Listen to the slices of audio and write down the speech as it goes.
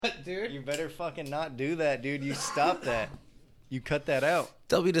dude. You better fucking not do that, dude. You stop that. You cut that out.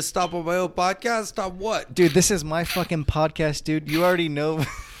 Tell me to stop on my own podcast? Stop what? Dude, this is my fucking podcast, dude. You already know.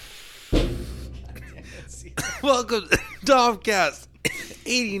 Welcome to Domcast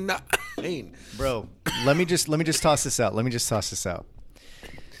 89. Bro, let me just toss this out.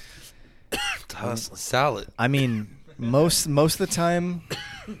 Toss salad. I mean, most of the time,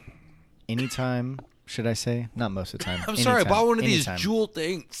 anytime, should I say? Not most of the time. I'm sorry, I bought one of these anytime. jewel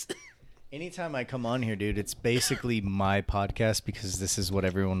things. Anytime I come on here, dude, it's basically my podcast because this is what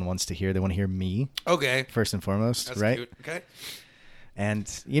everyone wants to hear. They want to hear me. Okay. First and foremost, That's right? cute. Okay. And,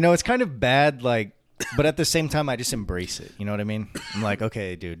 it's kind of bad, like, but at the same time, I just embrace it. You know what I mean? I'm like,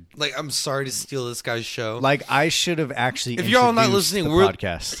 okay, dude. Like, I'm sorry to steal this guy's show. Like, I should have actually if y'all not introduced listening, the we're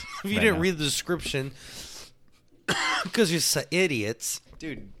podcast. If you right didn't now. read the description, because you're so idiots.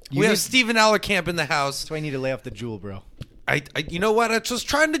 Dude, We have Steven Allerkamp in the house. That's why I need to lay off the jewel, bro. I you know what? I was just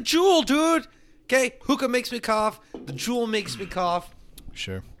trying to jewel, dude. Okay, hookah makes me cough. The jewel makes me cough.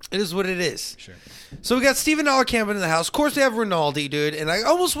 Sure. It is what it is. Sure. So we got Steven Allerkamp in the house. Of course, we have Rinaldi, dude. And I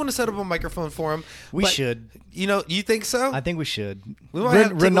almost want to set up a microphone for him. We but, should. You think so? I think we should. We might have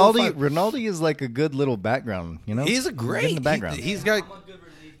to take a little fight. Rinaldi is like a good little background, He's a Good great in the background. He's got.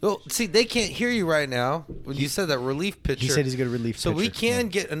 Well, see, they can't hear you right now when you said that relief picture. He said he's a good relief So we pitcher, can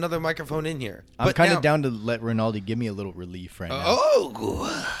yeah. get another microphone in here. I'm But kind now- of down to let Rinaldi give me a little relief right now. Oh.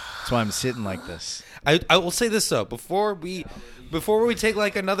 That's why I'm sitting like this. I will say this though before we take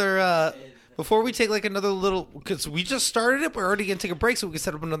like another little, because we just started it, we're already gonna take a break so we can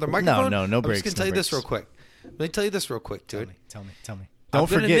set up another microphone. No I'm breaks, just gonna tell you no this real breaks. quick. Let me tell you this real quick, dude. Tell me. I'm Don't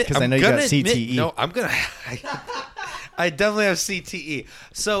gonna forget, because I know you got CTE. No, I'm gonna. I definitely have CTE.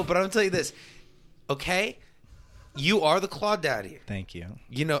 So, but I'm gonna tell you this. Okay, you are the Claw Daddy. Thank you.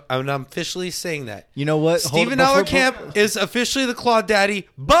 And I'm officially saying that. You know what? Steven Allerkamp is officially the Claw Daddy,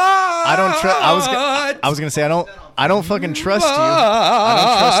 but I don't trust. I was gonna say I don't fucking trust you. I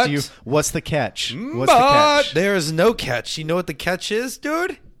don't trust you. What's the catch? What's the catch? There is no catch. You know what the catch is,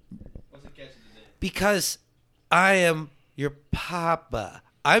 dude? What's the catch of the day? Because I am your papa.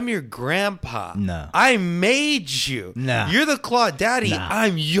 I'm your grandpa. No. I made you. No. You're the Claw Daddy. Nah.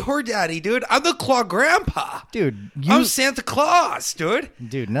 I'm your daddy, dude. I'm the Claw Grandpa. Dude, I'm Santa Claus, dude.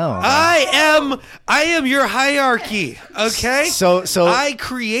 Dude, no. I am your hierarchy. Okay. So I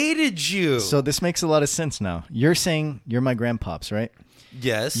created you. So this makes a lot of sense now. You're saying you're my grandpops, right?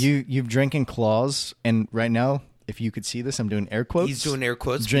 yes. You've drinking claws, and right now, if you could see this, I'm doing air quotes. He's doing air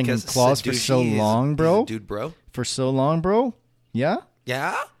quotes. Drinking because claws for so Sadushi is- long, bro. he's a dude, bro. For so long, bro. Yeah.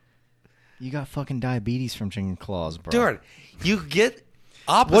 Yeah. You got fucking diabetes from drinking claws, bro. Dude, you get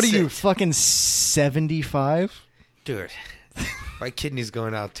opposite. What are you, fucking 75? Dude, my kidney's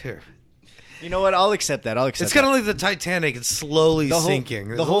going out too. You know what? I'll accept that. It's kind of like the Titanic. It's slowly The whole- sinking.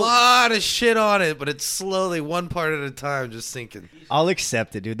 There's the whole- a lot of shit on it, but it's slowly, one part at a time, just sinking. I'll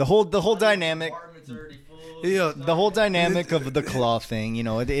accept it, dude. The whole dynamic. Apartment's already full. The whole dynamic of the claw thing,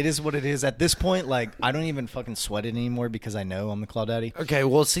 it is what it is. At this point, like, I don't even fucking sweat it anymore because I know I'm the Claw Daddy. Okay,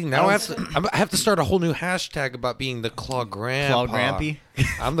 well, see, now I have to start a whole new hashtag about being the Claw Grandpa. Claw Grampy?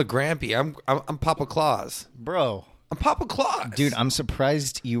 I'm the Grampy. I'm Papa Claus. Bro. I'm Papa Claus. Dude, I'm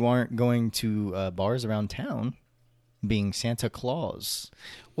surprised you aren't going to bars around town being Santa Claus.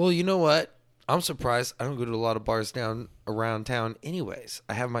 Well, you know what? I'm surprised. I don't go to a lot of bars around town anyways.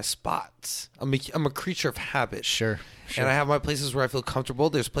 I have my spots. I'm a creature of habit. Sure. And I have my places where I feel comfortable.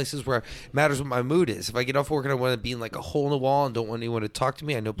 There's places where it matters what my mood is. If I get off work and I want to be in like a hole in the wall and don't want anyone to talk to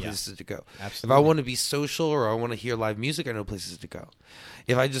me, I know places to go. Absolutely. If I want to be social or I want to hear live music, I know places to go.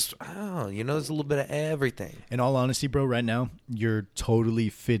 If I just, there's a little bit of everything. In all honesty, bro, right now, you're totally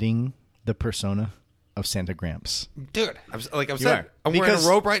fitting the persona of Santa Gramps. Dude, I'm are. wearing Because- a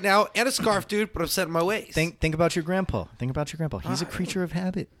robe right now and a scarf, dude, but I'm setting my waist. Think about your grandpa. He's a creature of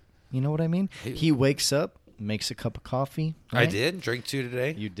habit. You know what I mean? He wakes up, makes a cup of coffee. I right? did. Drank 2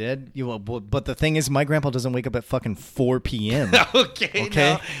 today. You did? But the thing is, my grandpa doesn't wake up at fucking 4 p.m. Okay.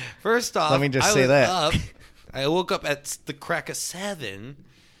 Okay. Now, first off, Let me just I say was that. up. I woke up at the crack of 7,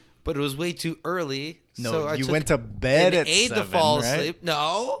 but it was way too early. No, so I you took went to bed an at 8 to 7, fall right? asleep.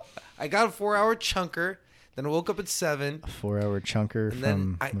 No, I got a 4-hour chunker. Then I woke up at 7. 4-hour chunker And then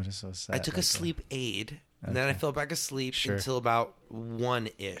from I- what is that? I took a sleep aid, and then I fell back asleep Sure. until about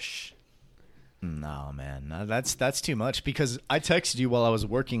 1-ish. No, man, no, that's too much because I texted you while I was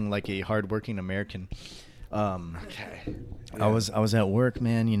working like a hardworking American. Okay. I was at work,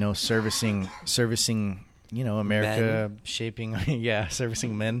 man. Servicing. America, Men. shaping.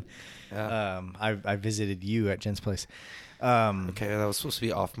 Servicing men. Yeah. I visited you at Jen's place. Okay, that was supposed to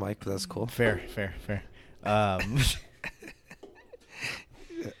be off mic, but that's cool. Fair.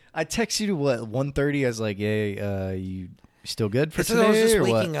 I text you to what 1:30. I was like, "Hey, you still good for I said today?" I was just or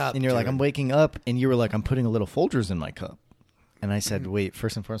what? waking up, And you're like, dude. "I'm waking up," and you were like, "I'm putting a little Folgers in my cup." And I said, "Wait,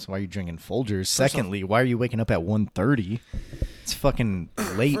 first and foremost, why are you drinking Folgers? Secondly, why are you waking up at 1:30? It's fucking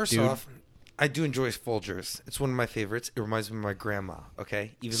late, First dude." off, I do enjoy Folgers. It's one of my favorites. It reminds me of my grandma.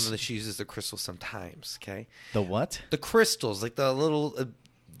 Okay, even though she uses the crystals sometimes. Okay, The what? the crystals, like the little,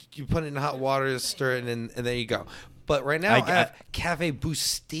 you put it in hot water, stir it, and there you go. But right now, I have Café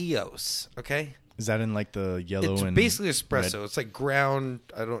Bustillos. Okay, Is that in like the yellow it's and basically espresso. red? It's like ground,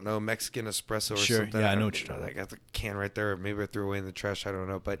 I don't know, Mexican espresso or Sure, something. yeah, I know what you're talking I got the can right there. Maybe I threw it away in the trash. I don't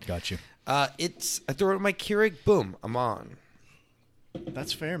know, but Got you. I throw it in my Keurig. Boom, I'm on.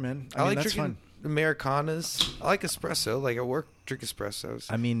 That's fair, man. I I mean, like that's drinking fun. Americanas. I like espresso. Like at work, drink espressos.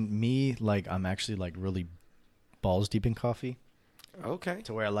 I mean, me, like, I'm actually like really balls deep in coffee Okay.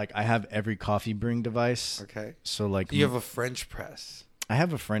 to where like I have every coffee brewing device. Okay. So like You have a French press. I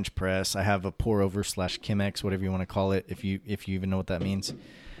have a French press. I have a pour over / Chemex, whatever you want to call it, if you even know what that means.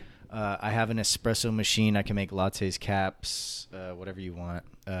 I have an espresso machine. I can make lattes, caps, whatever you want.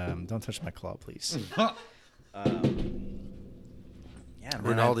 Don't touch my claw, please. Yeah, man.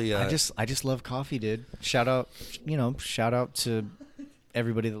 Rinaldi, I just love coffee, dude. Shout out to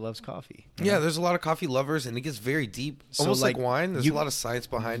everybody that loves coffee. you Yeah, know? there's a lot of coffee lovers, and it gets very deep, So, almost like like, wine. There's you- a lot of science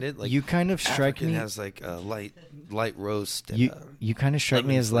behind it. Like you kind of strike African me. has like a light roast. And, You kind of strike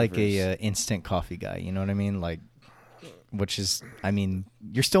me lemon as like flavors. a instant coffee guy. You know what I mean? Like, which is, I mean,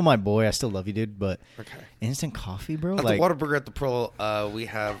 you're still my boy. I still love you, dude. But okay. instant coffee, bro. At Like, the Whataburger at the Pearl, we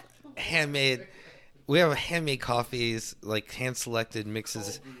have handmade. We have handmade coffees, like hand selected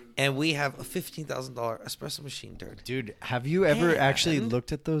mixes, and we have a $15,000 espresso machine, dude. dude, have you ever actually Man.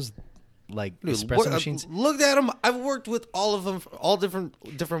 looked at those like Dude, espresso what- machines? Looked at them. I've worked with all of them, all different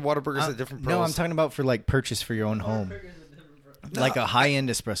Whataburgers at different Pearls. No, I'm talking about for like purchase for your own home, like a high end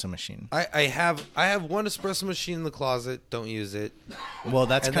espresso machine. I have one espresso machine in the closet. Don't use it. Well,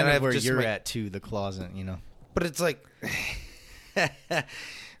 that's And then kind I of have where just you're my- at too, the closet. You know. But it's like,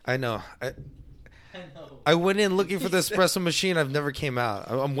 I know. I went in looking for the espresso machine. I've never came out.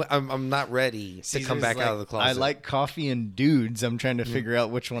 I'm not ready to come back out of the closet. I like coffee and dudes. I'm trying to figure out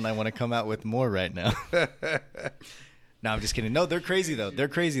which one I want to come out with more right now. No, I'm just kidding. No, they're crazy though. They're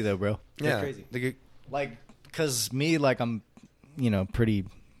crazy though, bro. They're crazy. Like, cause me, like, I'm, pretty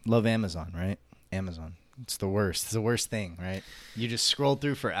love Amazon, right? Amazon. It's the worst. It's the worst thing, right? You just scroll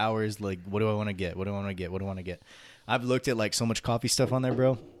through for hours. Like, what do I want to get? What do I want to get? What do I want to get? I've looked at like so much coffee stuff on there,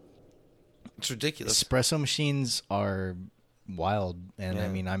 bro. It's ridiculous. Espresso machines are wild, and Yeah.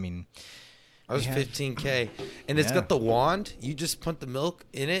 I mean, I was Yeah. $15K, and it's Yeah. got the wand. You just put the milk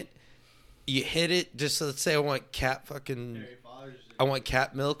in it. You hit it. Just let's say I want cat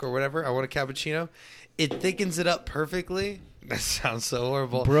milk or whatever. I want a cappuccino. It thickens it up perfectly. That sounds so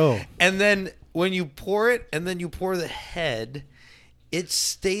horrible, Bro. And then when you pour it, and then you pour the head, it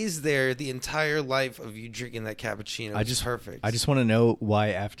stays there the entire life of you drinking that cappuccino. I just perfect. I just want to know why,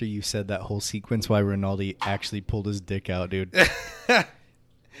 after you said that whole sequence, why Rinaldi actually pulled his dick out, dude.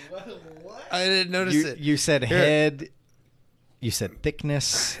 I didn't notice it. You said Here. head, you said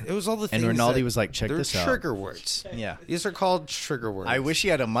thickness. It was all the things. And Rinaldi that- was like, check they're this out. trigger words. Yeah. These are called trigger words. I wish he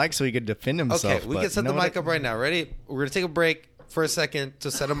had a mic so he could defend himself. Okay, we but can set you the know mic what? up right now. Ready? We're gonna take a break for a second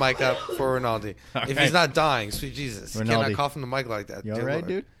to set a mic up for Rinaldi. All If right. he's not dying, sweet Jesus, you Rinaldi. cannot cough in the mic like that. You Dear all right, Lord.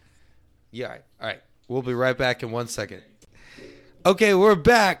 dude? Yeah. All right. We'll be right back in 1 second. Okay, we're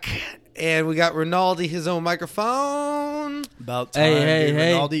back, and we got Rinaldi his own microphone. About time, Hey, dude.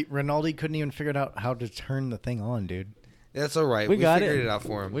 hey. Rinaldi couldn't even figure out how to turn the thing on, dude. That's all right. We got figured it. it out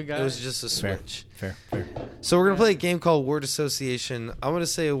for him. We got it was it. just a Fair, switch. fair. So we're gonna play a game called Word Association. I'm gonna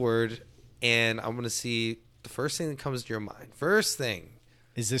say a word, and I'm gonna see the first thing that comes to your mind. First thing.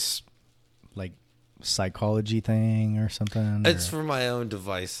 Is this like psychology thing or something? It's for my own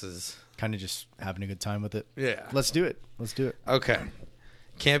devices. Kind of just having a good time with it. Yeah. Let's do it. Okay.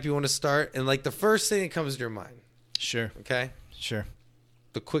 Camp, you want to start? And like the first thing that comes to your mind. Sure. Okay. Sure.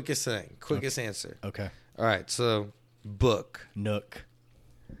 The quickest thing. Quickest answer. Okay. All right. So, book. Nook.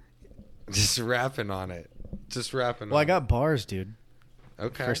 Just rapping on it. Well, I got bars, dude.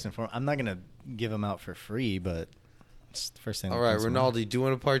 Okay. First and foremost, I'm not gonna give them out for free, but it's the first thing. All that right, comes to mind. Rinaldi, do you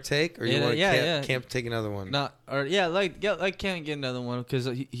want to partake, or you Yeah, want to yeah. camp take another one? Not or I can't get another one because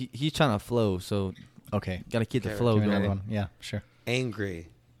he's trying to flow, so Okay. gotta keep the Okay, flow Give me going. another one. Yeah, sure. Angry.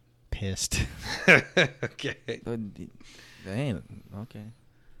 Pissed. Okay. Damn. Okay.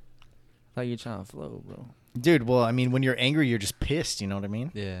 Thought you were trying to flow, bro. Dude, well, I mean, when you're angry, you're just pissed. You know what I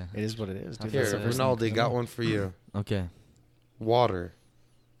mean? Yeah. It is what it is, dude. Here, That's the first thing that Rinaldi, comes to got mind. one for you. Okay. Water.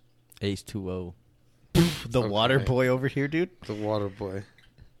 H2O. The Okay. water boy over here, dude. The water boy.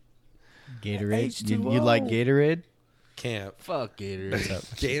 Gatorade. You like Gatorade? Camp. Fuck Gatorade. What's up?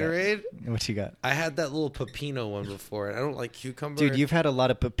 Gatorade? What you got? I had that little pepino one before. I don't like cucumber. Dude, you've had a lot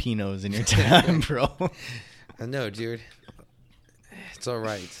of pepinos in your time, bro. I know, dude. It's all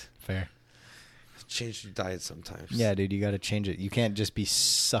right. Fair. Change your diet sometimes. Yeah, dude, you got to change it. You can't just be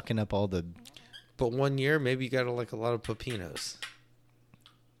sucking up all the... But one year, maybe you got to like a lot of pepinos.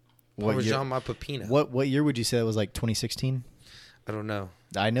 What year? Parmesan my pepino. What year would you say that was, like 2016? I don't know.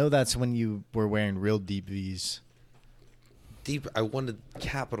 I know that's when you were wearing real deep V's. Deep. I wanted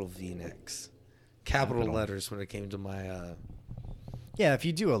capital V-necks. Capital letters when it came to my... Yeah, if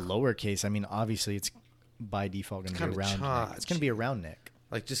you do a lowercase, I mean, obviously it's by default going to be a round neck. It's going to be a round neck.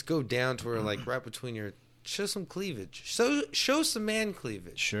 Like, just go down to where, like, right between your... Show some cleavage. Show some man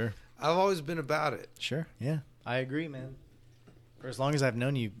cleavage. Sure. I've always been about it. Sure, yeah. I agree, man. For as long as I've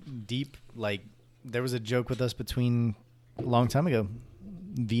known you, deep, like, there was a joke with us between a long time ago.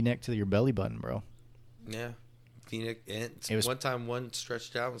 V-neck to your belly button, bro. Yeah. V-neck. And It was- one time one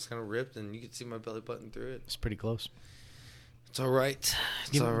stretched out, was kind of ripped, and you could see my belly button through it. It's pretty close. It's all right.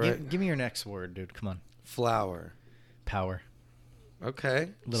 It's all right. Give me your next word, dude. Come on. Flower. Power. Okay.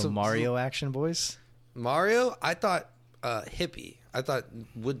 Little Mario action, boys. Mario? I thought hippie. I thought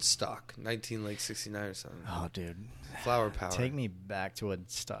Woodstock, 1969 or something. Oh, dude. Flower power. Take me back to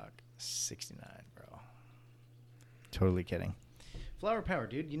Woodstock 69, bro. Totally kidding. Flower power,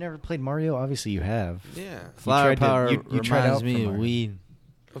 dude. You never played Mario? Obviously, you have. Yeah. Flower tried to- power you tried reminds out me for of Mario. weed.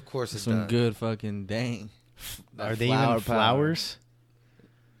 Of course it's Some does. good fucking dang. Are That they flower even power. flowers?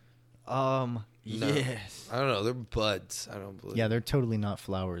 No. Yes. I don't know. They're buds. I don't believe. Yeah, they're totally not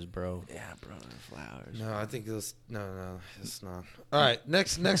flowers, bro. Yeah, bro, they're flowers. No, I think it's no, it's not. All right,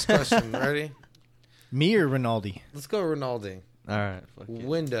 next question. Ready? Me or Rinaldi? Let's go, Rinaldi. All right. Fuck it.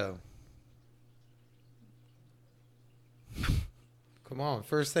 Window. Come on,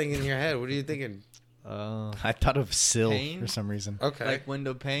 first thing in your head. What are you thinking? I thought of sill Pane? for some reason. Okay, Like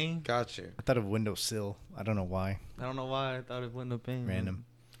window pane. got you. I thought of windowsill. I don't know why. I don't know why I thought of window pane. Random.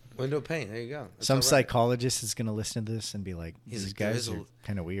 Window pane. There you go. That's Some all right. psychologist is going to listen to this and be like, He's these like, there guys is are a-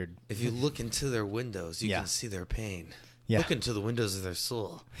 kind of weird. If you look into their windows, you Yeah. can see their pain. Yeah. Look into the windows of their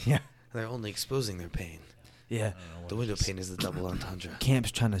soul. Yeah. They're only exposing their pain. Yeah. The window pane is the double entendre.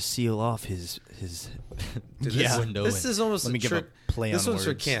 Camp's trying to seal off his Dude, Yeah. window. This is almost Let a me give a trick. play This on one's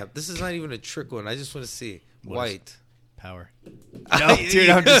for words. camp. This is not even a trick one. I just want to see What is- white. Power. No, dude,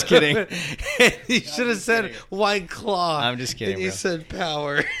 I'm just kidding. You should have said white claw. I'm just kidding, And you bro. said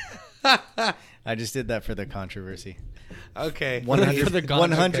power. I just did that for the controversy. Okay. 100, For the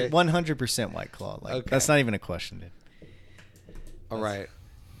gun. 100, 100% white claw. Like, Okay. That's not even a question, dude. All right.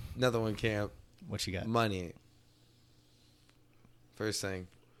 Another one, camp. What you got? Money. First thing.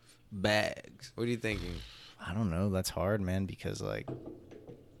 bags. What are you thinking? I don't know. That's hard, man, because, like,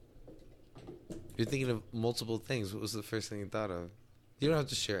 You're thinking of multiple things. What was the first thing you thought of? You don't have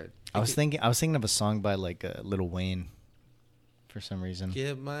to share it. I was thinking of a song by, like, Lil Wayne for some reason.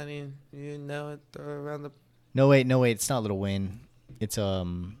 Get money, you know it. Throw it around the. No, wait. It's not Lil Wayne. It's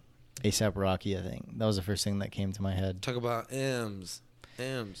A$AP Rocky, I think. That was the first thing that came to my head. Talk about M's.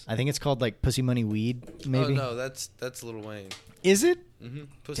 I think it's called, like, Pussy Money Weed, maybe. Oh no, that's Lil Wayne. Is it? Mm-hmm.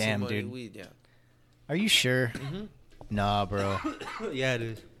 Pussy Damn, money, dude. weed. Yeah. Are you sure? Mm-hmm. Nah, bro. Yeah, it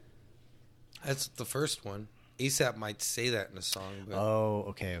is. That's the first one. A$AP might say that in a song, but Oh,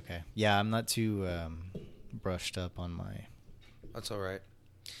 okay. Yeah, I'm not too brushed up on that's all right.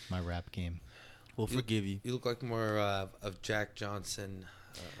 my rap game. We'll forgive you. You look like more of Jack Johnson.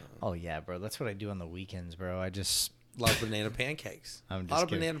 Oh yeah, bro. That's what I do on the weekends, bro. A lot of banana pancakes. I'm A just lot of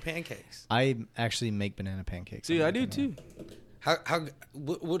kidding. banana pancakes. I actually make banana pancakes. Dude, on I the do weekend. too.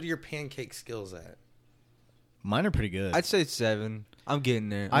 What are your pancake skills at? Mine are pretty good. I'd say 7. I'm getting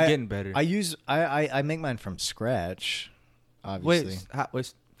there. I'm getting better. I make mine from scratch. Obviously.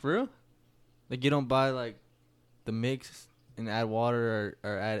 Wait, for real? Like you don't buy like the mix and add water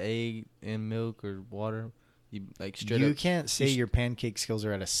or add egg and milk or water. You like straight you up. can't say your pancake skills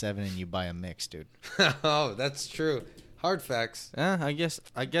are at a 7 and you buy a mix, dude. Oh, that's true. Hard facts. Yeah, I guess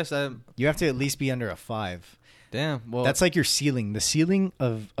I. You have to at least be under a 5. Damn. Well, That's like your ceiling. The ceiling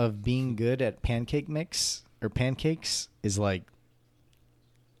of being good at pancake mix or pancakes is like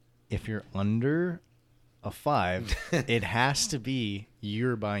if you're under a 5, it has to be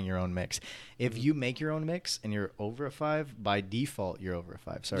you're buying your own mix. If you make your own mix and you're over a 5, by default you're over a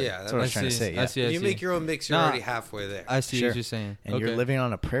 5. Sorry, Yeah, that's what I was trying to say. I Yeah. see. If you make your own mix, you're Nah, already halfway there. I see Sure. what you're saying. And you're living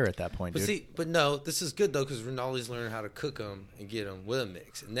on a prayer at that point, But dude. see, but no, this is good though because Rinaldi's learning how to cook them and get them with a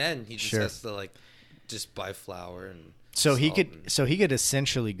mix, and then he just Sure. has to like just buy flour and. So he salt could and-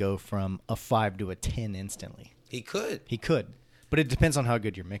 essentially go from a 5 to a 10 instantly. He could. He could. But it depends on how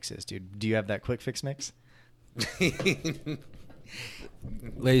good your mix is, dude. Do you have that quick fix mix?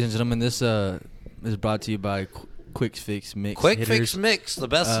 Ladies and gentlemen, this is brought to you by Quick Fix Mix. Quick Hitters. Fix Mix, the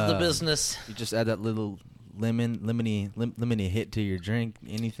best of the business. You just add that little lemony hit to your drink.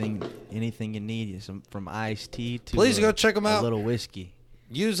 Anything you need, from iced tea to Please go check them out. A little whiskey.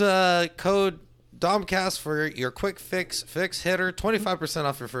 Use code Domcast for your Quick Fix hitter, 25%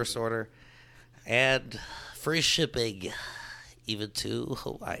 off your first order, and free shipping, even to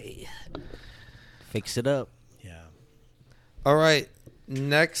Hawaii. Fix it up. Yeah. All right,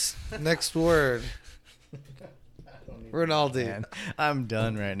 next word. Ronaldo. Man, I'm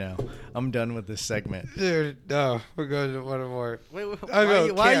done right now. I'm done with this segment. Dude, no, we're going to one more. Wait,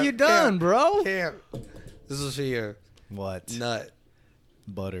 Why are you done, bro? Camp. This is for you. What? Nut.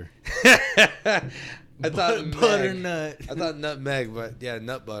 Butter. I thought butternut. I thought nutmeg, but yeah,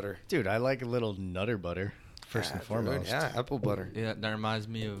 nut butter. Dude, I like a little nutter butter, first and foremost. Yeah, apple butter. Yeah, that reminds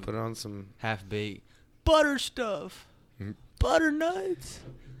me of Put on some. half-baked butter stuff. Butternuts.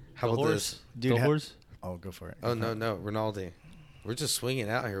 How The about horse. this? Dude, the horse. Oh, go for it. Oh, no, Ronaldo. We're just swinging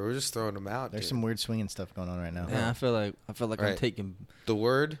out here. We're just throwing them out. There's dude. some weird swinging stuff going on right now. Yeah, I feel like Right. I'm taking The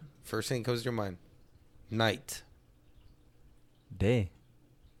word, first thing that comes to your mind. Night. day.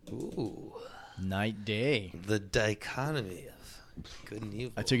 Ooh. Night day. The dichotomy of good and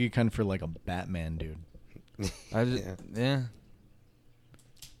evil. I took you kind of for like a Batman, dude. I just, yeah.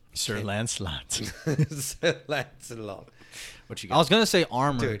 Sir Okay. Lancelot. Lancelot. What you I got? was gonna say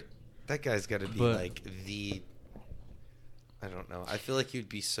armor. Dude, that guy's got to be But- like the... I don't know. I feel like he'd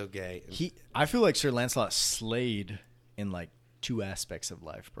be so gay. I feel like Sir Lancelot slayed in like two aspects of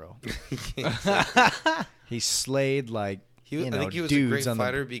life, bro. He slayed like I think he was a dudes great on the-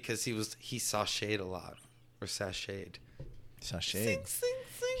 fighter because he sashayed a lot. Or sashayed. Sashay. Sing.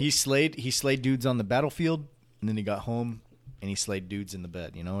 He slayed dudes on the battlefield, and then he got home and he slayed dudes in the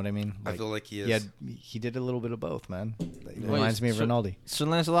bed. You know what I mean? I feel like he is. He did a little bit of both, man. Wait, Reminds me of Sir- Rinaldi. Sir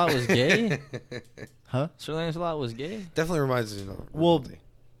Lancelot was gay. Huh? Sir Lancelot was gay. Definitely reminds me of Well, Ronaldo.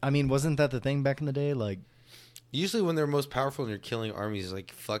 I mean, wasn't that the thing back in the day? Like Usually when they're most powerful and you're killing armies,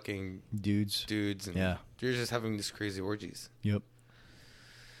 like fucking dudes. dudes. And Yeah. you're just having these crazy orgies. Yep.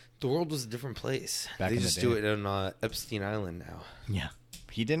 The world was a different place. Back They in the just do day. it on Epstein Island now. Yeah.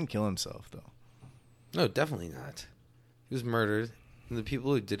 He didn't kill himself though. No, definitely not. He was murdered. And the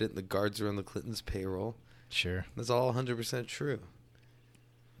people who did it, the guards were on the Clintons' payroll. Sure. That's all 100% true.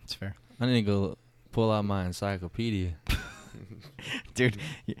 It's fair. I need to go pull out my encyclopedia. Dude,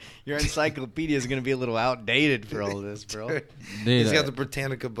 your encyclopedia is going to be a little outdated for all this, bro. Dude, He's got the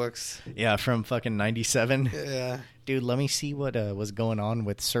Britannica books. Yeah, from fucking 97. Yeah. Dude, let me see what was going on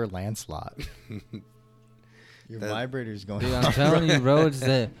with Sir Lancelot. Your That- vibrator's going Dude, on. I'm telling you, bro, it's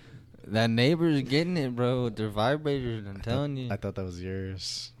that neighbor's getting it, bro. Their vibrators. I'm telling you. I thought that was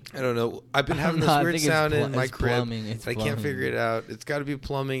yours. I don't know. I've been having No, this I weird think it's sound pl- in my it's crib. plumbing. It's I can't plumbing. figure it out. It's got to be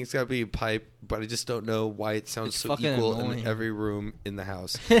plumbing. It's got to be a pipe. But I just don't know why it sounds It's so fucking equal in annoying. every room in the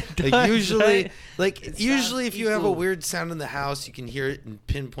house. It Like does, usually, right? like It usually, sounds if you have a equal. weird sound in the house, you can hear it and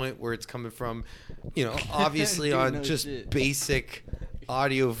pinpoint where it's coming from. You know, obviously Dude, on no just shit. basic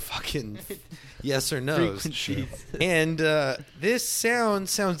audio, fucking yes or no's. Frequencies. And this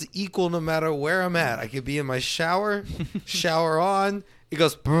sounds equal no matter where I'm at. I could be in my shower on. It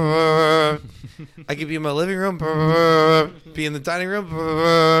goes. I could be in my living room. Be in the dining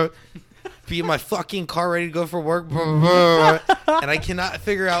room. Be in my fucking car ready to go for work. And I cannot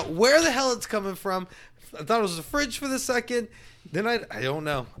figure out where the hell it's coming from. I thought it was a fridge for the second. Then I don't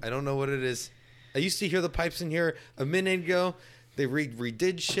know. I don't know what it is. I used to hear the pipes in here a minute ago. They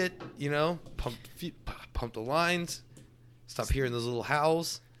redid shit, you know, pumped the lines. Stop hearing those little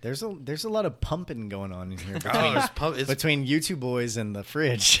howls. There's a lot of pumping going on in here It's between you two boys and the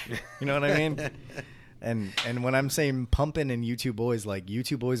fridge. You know what I mean? And when I'm saying pumping and you two boys, like you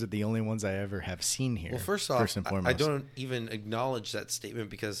two boys are the only ones I ever have seen here. Well, first off, and I foremost. don't even acknowledge that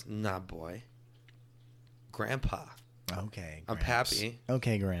statement because, nah, boy. Grandpa. Okay. I'm Gramps. Pappy.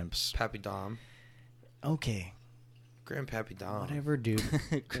 Okay, Gramps. Pappy Dom. Okay. Grandpappy Dom. Whatever, dude.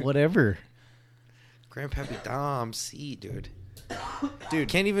 Whatever. Grandpappy Dom. See, dude. Dude,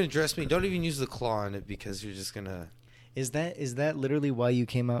 Can't even address me. Don't even use the claw on it because you're just going to... is that literally why you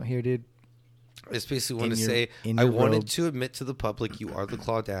came out here, dude? I just basically want In to your- say in I your wanted robe. to admit to the public you are the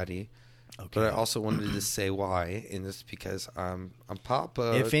Claw Daddy. Okay. But I also wanted to say why, and it's because I'm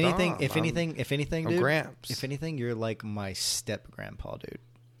Papa. if anything, Dom. if anything, I'm dude. Gramps. If anything, you're like my step grandpa, dude.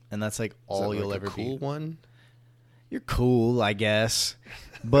 And that's like Is all that you'll like ever a cool be. one. you're cool, I guess.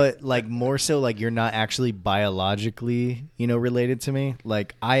 But like more so like you're not actually biologically, related to me.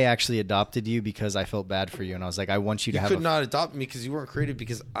 Like I actually adopted you because I felt bad for you, and I was like, I want you to have. You could not adopt me because you weren't created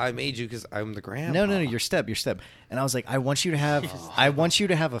because I made you because I'm the grandpa. No, your step. And I was like, I want you to have. I want you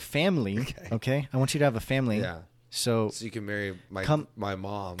to have a family. Okay. I want you to have a family. Yeah. So you can marry my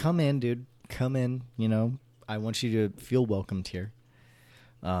mom. Come in, dude. Come in. I want you to feel welcomed here.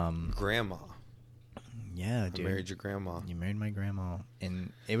 Grandma. Yeah, dude. I married your grandma. You married my grandma.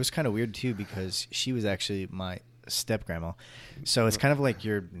 And it was kind of weird, too, because she was actually my step-grandma. So it's kind of like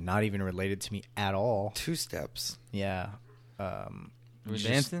you're not even related to me at all. 2 steps. Yeah. We're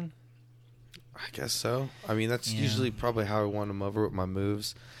dancing? I guess so. I mean, that's usually probably how I want them over with my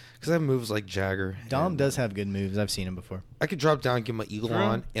moves. Because I have moves like Jagger. Dom does have good moves. I've seen him before. I could drop down, get my eagle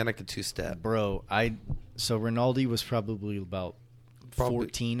on, and I could 2-step. Bro, so Rinaldi was probably about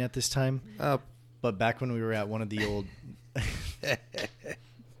 14 at this time. But back when we were at one of the old, houses,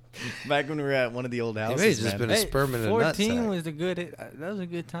 he may have just been a sperm in a nutsack. 14 was a good. That was a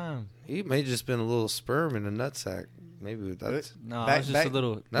good time. He may have just been a little sperm in a nutsack. Maybe that's no. I was just a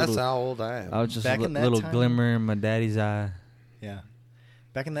little. That's how old I am. I was just a little glimmer in my daddy's eye. Yeah,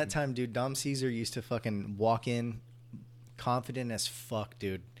 back in that time, dude, Dom Caesar used to fucking walk in, confident as fuck,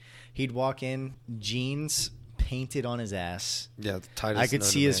 dude. He'd walk in, jeans painted on his ass. Yeah, the tightest. I could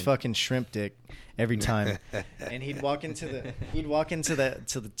see his fucking shrimp dick every time, and he'd walk into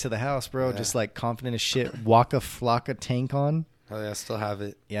the house, bro, just like confident as shit. Waka Flocka tank on. Oh yeah, I still have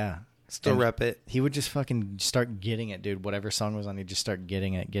it. Yeah, still rep it. He would just fucking start getting it, dude. Whatever song was on, he'd just start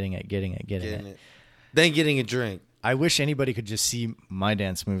getting it. Then getting a drink. I wish anybody could just see my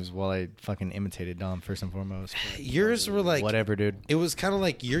dance moves while I fucking imitated Dom first and foremost. Yours were like whatever, dude. It was kind of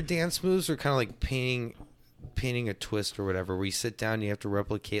like your dance moves were kind of like painting a twist or whatever, where you sit down and you have to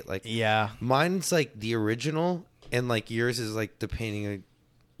replicate like mine's like the original and like yours is like the painting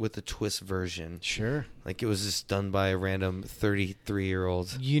with the twist version. Sure. Like it was just done by a random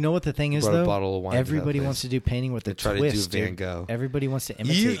 33-year-old. You know what the thing is though? A bottle of wine. Everybody wants to do painting with the twist. Try to do Van Gogh. Everybody wants to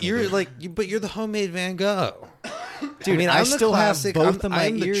imitate. But you're the homemade Van Gogh. Dude, I mean, I still have both of my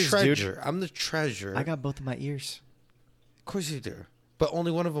ears, dude. I'm the treasure. I got both of my ears. Of course you do. But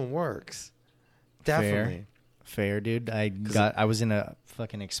only one of them works. Definitely. Fair, dude. I was in a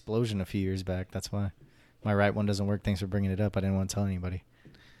fucking explosion a few years back. That's why my right one doesn't work. Thanks for bringing it up. I didn't want to tell anybody.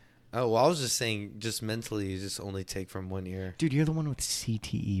 Oh, well, I was just saying, just mentally, you just only take from one ear. Dude, you're the one with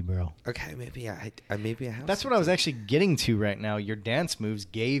CTE, bro. Okay, maybe I have. That's what I was actually getting to right now. Your dance moves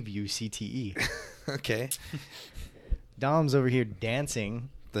gave you CTE. Okay. Dom's over here dancing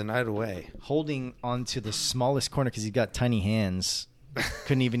the night away, holding onto the smallest corner because he's got tiny hands.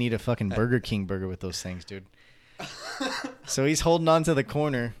 Couldn't even eat a fucking Burger King burger with those things, dude. So he's holding on to the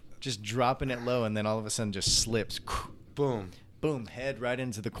corner, just dropping it low, and then all of a sudden just slips. Boom. Boom. Head right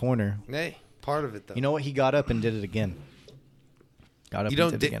into the corner. Hey, part of it, though. You know what? He got up and did it again. You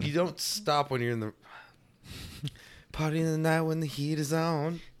don't stop when you're in the... Party in the night when the heat is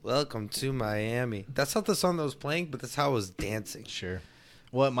on. Welcome to Miami. That's not the song that was playing, but that's how I was dancing. Sure.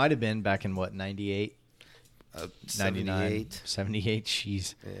 Well, it might have been back in, 98? 99. 78.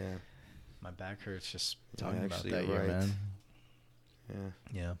 Jeez. Yeah. My back hurts just talking about that year, man.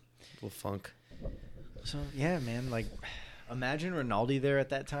 Yeah. A little funk. So, yeah, man, like, imagine Rinaldi there at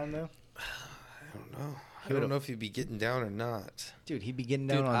that time, though. I don't know. I don't know if he'd be getting down or not. Dude, he'd be getting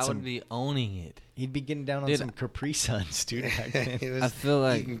down on some... I would be owning it. He'd be getting down on some Capri Suns, dude. I feel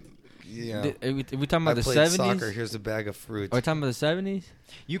like... Yeah. Are we talking about the 70s? Soccer. Here's a bag of fruit. Are we talking about the 70s?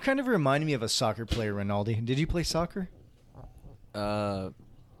 You kind of remind me of a soccer player, Rinaldi. Did you play soccer?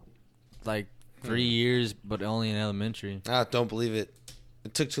 Like 3 years, but only in elementary. Don't believe it.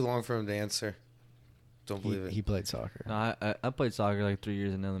 It took too long for him to answer. Don't believe it. He played soccer. No, I played soccer like 3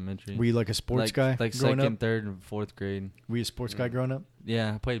 years in elementary. Were you like a sports guy? Like second, third, and fourth grade. Were you a sports guy growing up?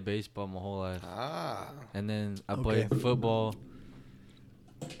 Yeah, I played baseball my whole life. And then I played football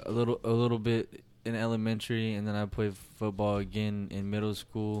a little bit in elementary, and then I played football again in middle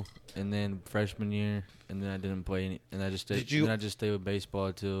school, and then freshman year, and then I didn't play any, and I just stayed with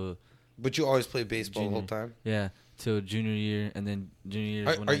baseball till. But you always played baseball the whole time? Yeah, till junior year, and then junior year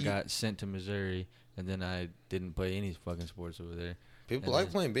is when I got sent to Missouri, and then I didn't play any fucking sports over there. People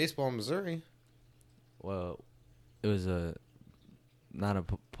like playing baseball in Missouri. Well, it was not a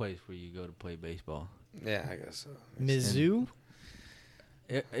place where you go to play baseball. Yeah, I guess so. Mizzou?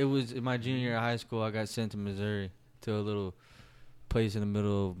 It was in my junior year of high school. I got sent to Missouri to a little place in the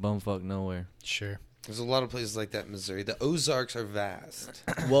middle of bumfuck nowhere. Sure. There's a lot of places like that in Missouri. The Ozarks are vast.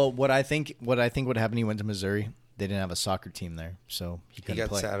 Well, what I think would happen, he went to Missouri. They didn't have a soccer team there, so he couldn't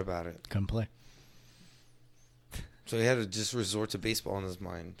play. He got sad about it. Couldn't play. So he had to just resort to baseball in his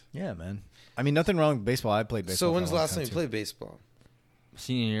mind. Yeah, man. I mean, nothing wrong with baseball. I played baseball. So when's the last time you played baseball?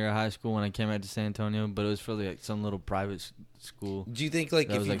 Senior year of high school when I came out to San Antonio, but it was for like some little private school. Do you think like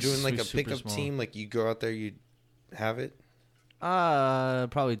if you're doing like a pickup team, like you go out there, you'd have it?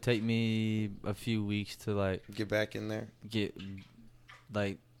 Probably take me a few weeks to like get back in there, get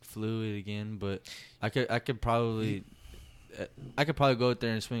like fluid again. But I could probably go out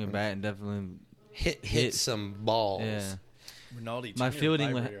there and swing a bat and definitely hit some balls. Yeah, Rinaldi, my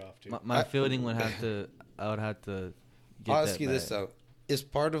fielding would have to. I would have to. I'll ask you this though: is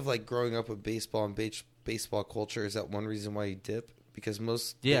part of like growing up with baseball and baseball culture, is that one reason why you dip? Because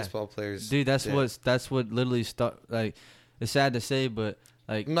most baseball players, dude, that's what literally like. It's sad to say, but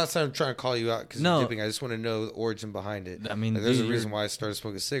like I'm not trying to call you out because you're dipping. I just want to know the origin behind it. I mean, like, there's a reason why I started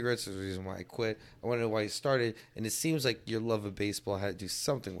smoking cigarettes. There's a reason why I quit. I want to know why you started, and it seems like your love of baseball had to do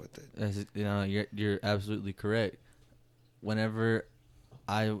something with it. You know, you're absolutely correct. Whenever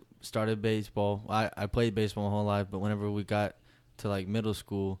I started baseball, I played baseball my whole life, but whenever we got to like middle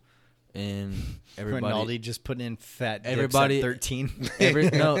school, and Rinaldi just putting in fat dips everybody at 13.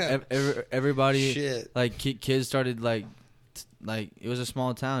 Everybody shit. Like kids started like it was a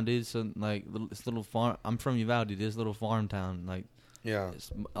small town, dude. So like this little farm. I'm from Uvalde, dude. This little farm town. Like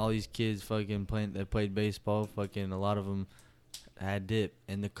all these kids fucking played baseball. Fucking a lot of them had dip,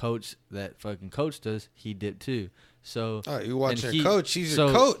 and the coach that fucking coached us, he dipped too. So you're watching a coach. He's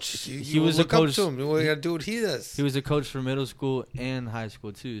your coach. He was a coach. Up to him. You gotta do what he does. He was a coach for middle school and high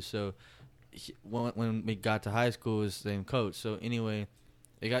school too. So when we got to high school, it was the same coach. So anyway,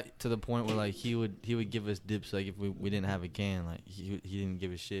 it got to the point where like he would give us dips like if we didn't have a can, like he didn't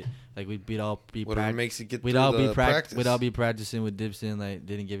give a shit. Like we'd all be whatever makes you get we'd all be practice. We'd all be practicing with dips in, like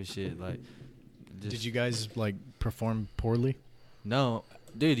didn't give a shit. Like did you guys like perform poorly? No,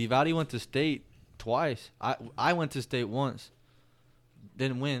 dude. Uvalde went to state twice. I went to state once.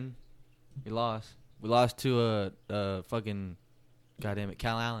 Didn't win. We lost. We lost to fucking goddamn it,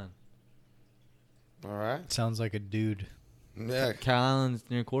 Cal Allen. All right. Sounds like a dude. Yeah. Cal Allen's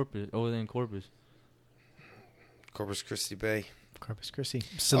near Corpus, over there in Corpus. Corpus Christi Bay. Corpus Christi.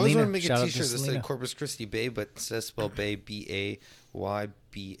 Selena. I was going to make a T-shirt that said Corpus Christi Bay, but it says spelled Bay, B-A-Y-B-A-E,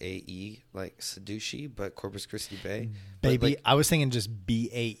 like Sadushi, but Corpus Christi Bay. Baby, like, I was thinking just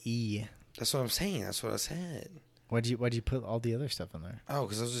B-A-E. That's what I'm saying. That's what I said. Why'd you put all the other stuff in there? Oh,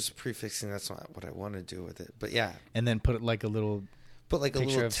 because I was just prefixing. That's not what I want to do with it. But yeah. And then put like a little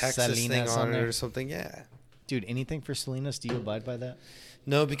Texas thing on it or something. Yeah. Dude, anything for Salinas? Do you abide by that?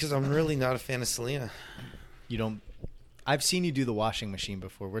 No, because I'm really not a fan of Selena. You don't. I've seen you do the washing machine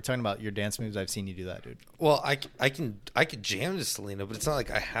before. We're talking about your dance moves. I've seen you do that, dude. Well, I could jam to Selena, but it's not like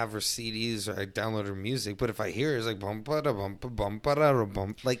I have her CDs or I download her music. But if I hear it, it's like bum ba da bum bum ba da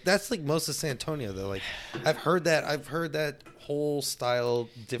bum. Like that's like most of San Antonio though. Like I've heard that whole style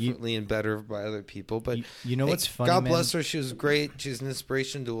differently and better by other people. But you know what's funny? God bless her. She was great. She's an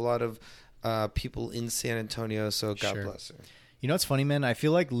inspiration to a lot of people in San Antonio. So God bless her. You know what's funny, man? I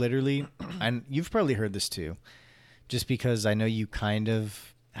feel like literally, and you've probably heard this too. Just because I know you kind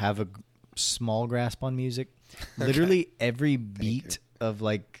of have a small grasp on music. Okay. Literally every beat of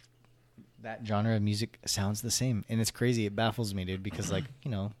like that genre of music sounds the same. And it's crazy. It baffles me, dude, because like,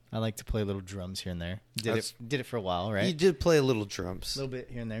 you know, I like to play little drums here and there. Did it for a while, right? You did play a little drums. A little bit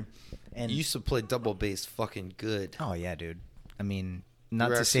here and there. And you used to play double bass fucking good. Oh, yeah, dude. I mean, not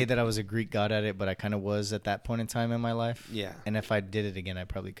to say that I was a Greek god at it, but I kind of was at that point in time in my life. Yeah. And if I did it again, I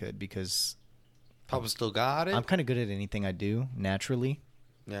probably could because... Papa still got it. I'm kind of good at anything I do naturally.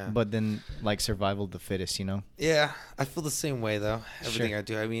 Yeah. But then, like, survival of the fittest, you know? Yeah. I feel the same way, though. Everything I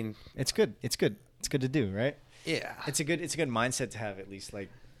do. I mean... It's good. It's good. It's good to do, right? Yeah. It's a good mindset to have, at least, like...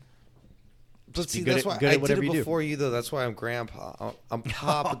 But see, that's why I did it before you, though. That's why I'm grandpa. I'm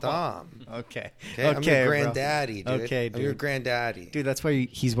Papa Dom. Okay. I'm your granddaddy, dude. Okay, dude. I'm your granddaddy. Dude, that's why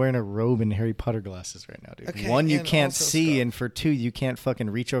he's wearing a robe and Harry Potter glasses right now, dude. Okay, one, you can't see, and for two, you can't fucking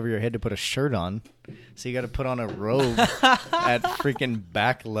reach over your head to put a shirt on. So you got to put on a robe at freaking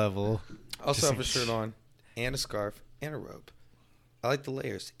back level. I also have a shirt on, and a scarf, and a robe. I like the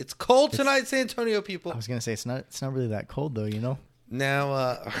layers. It's cold tonight, San Antonio people. I was gonna say it's not really that cold though, you know.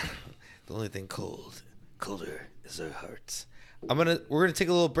 Now, the only thing colder is our hearts. We're gonna take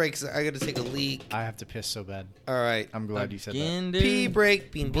a little break because I got to take a leak. I have to piss so bad. All right, I'm glad you said that. Dude. Pee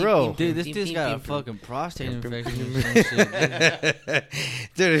break, bro. Dude, this dude's got a fucking prostate infection.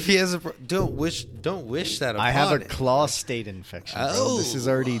 Dude, if he has don't wish that upon I have a it. claw state infection. Bro. This is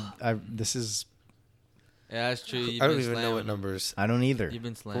already. This is. Yeah, that's true. I don't even know what numbers. I don't either. You've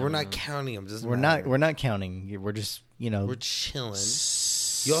been slamming. We're not counting them. We're not counting. We're just we're chilling.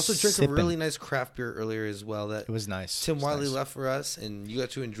 You also drank a really nice craft beer earlier as well. That it was nice. Tim Wiley left for us, and you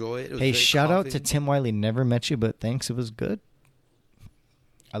got to enjoy it. Hey, shout out to Tim Wiley. Never met you, but thanks. It was good.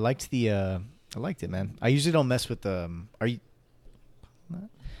 I liked it, man. I usually don't mess with the. Are you?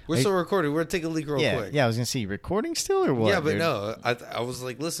 We're still recording. We're gonna take a leak real quick. Yeah, I was gonna see recording still or what? Yeah, but dude? no, I was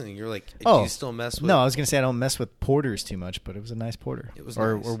like listening. You're like, do you still mess with? No, I was gonna say I don't mess with porters too much, but it was a nice porter. It was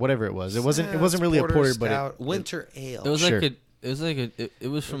or whatever it was. It wasn't really a porter, but winter ale. It was it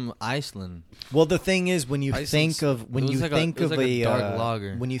was from Iceland. Well, the thing is, when you Iceland's, think of a dark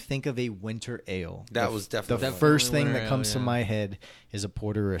lager. When you think of a winter ale, that was definitely the first thing that comes to my head is a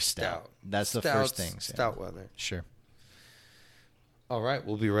porter or a stout. That's the first thing. Stout weather. Sure. All right,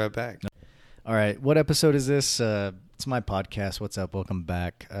 we'll be right back. All right, what episode is this? It's my podcast. What's up? Welcome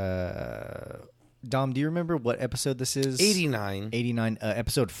back. Dom, do you remember what episode this is? 89. 89.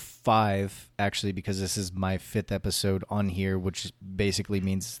 Episode 5, actually, because this is my 5th episode on here, which basically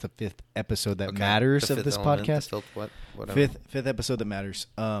means it's the 5th episode that matters of this podcast. Fifth episode that matters.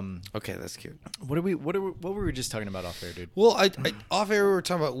 Okay, that's cute. What were we just talking about off air, dude? Well, I off air we were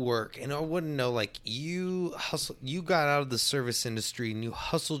talking about work, and I wouldn't know, like, you got out of the service industry and you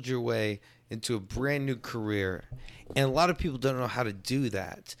hustled your way into a brand new career, and a lot of people don't know how to do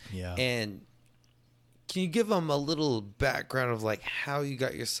that. Yeah. And can you give them a little background of like how you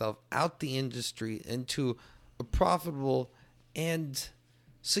got yourself out the industry into a profitable and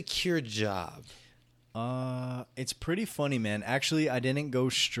secure job? It's pretty funny, man. Actually, I didn't go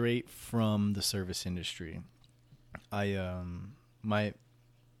straight from the service industry. Is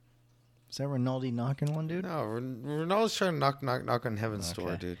that Rinaldi knocking one, dude? No, Rinaldi's trying to knock on heaven's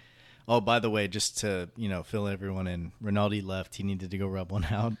door, dude. Oh, by the way, just to fill everyone in, Rinaldi left. He needed to go rub one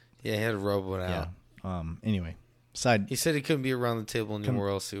out. Yeah, he had to rub one out. Yeah. Anyway, he said he couldn't be around the table anymore,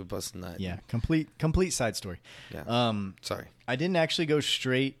 else he would bust a nut. Yeah, complete side story. Yeah. Sorry. I didn't actually go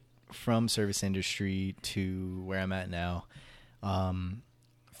straight from service industry to where I'm at now.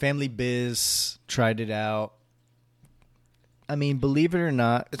 Family biz, tried it out. I mean, believe it or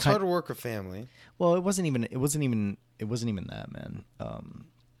not, it's hard to work a family. Well, it wasn't even that, man.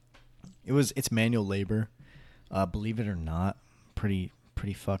 It's manual labor. Believe it or not, pretty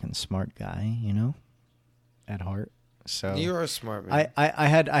fucking smart guy, at heart. So you are smart, man. I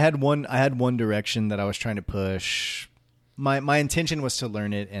had one direction that I was trying to push. My intention was to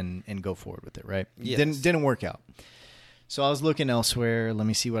learn it and go forward with it, right? Yes. Didn't work out. So I was looking elsewhere. Let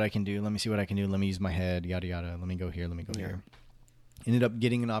me see what I can do. Let me use my head. Yada yada. Let me go here. Here. Ended up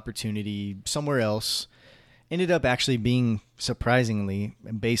getting an opportunity somewhere else. Ended up actually being surprisingly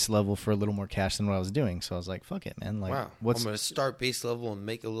base level for a little more cash than what I was doing. So I was like, "Fuck it, man!" Like, wow, I'm gonna start base level and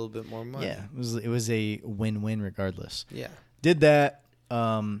make a little bit more money. Yeah, it was a win-win regardless. Yeah, did that,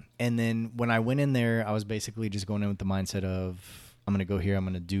 and then when I went in there, I was basically just going in with the mindset of, I'm gonna go here, I'm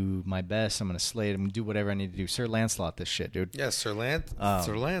gonna do my best, I'm gonna slay it, I'm gonna do whatever I need to do. Sir Lancelot, this shit, dude. Yeah, Sir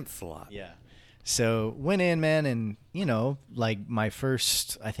Lancelot. Yeah. So went in, man, and like my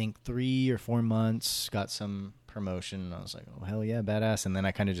first, I think 3 or 4 months, got some promotion. I was like, oh hell yeah, badass. And then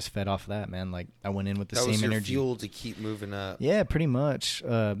I kind of just fed off of that, man. Like I went in with the same energy. That was your fuel to keep moving up. Yeah, pretty much.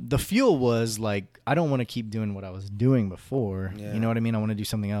 The fuel was like, I don't want to keep doing what I was doing before. Yeah. You know what I mean? I want to do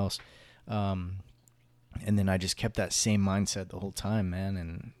something else. And then I just kept that same mindset the whole time, man.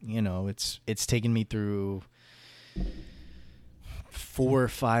 And it's taken me through 4 or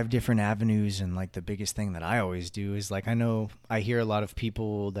 5 different avenues, and like the biggest thing that I always do is like, I hear a lot of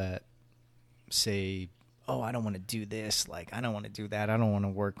people that say, oh, I don't want to do this, like I don't want to do that, I don't want to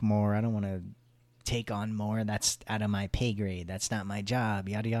work more, I don't want to take on more, that's out of my pay grade, that's not my job,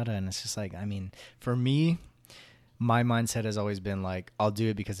 yada yada. And it's just like, I mean, for me, my mindset has always been like, I'll do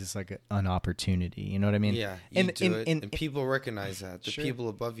it because it's like an opportunity. You know what I mean? Yeah. And people recognize that. The people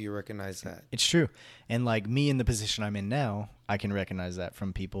above you recognize that. It's true. And like me in the position I'm in now, I can recognize that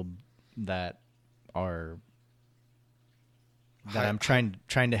from people that I'm trying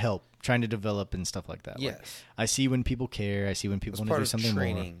to help, trying to develop and stuff like that. Yes. Like, I see when people care. I see when people want to do something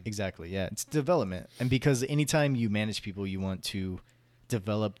more. Exactly. Yeah. It's development. And because anytime you manage people, you want to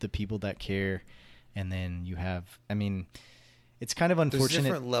develop the people that care. And then you have, I mean, it's kind of unfortunate. There's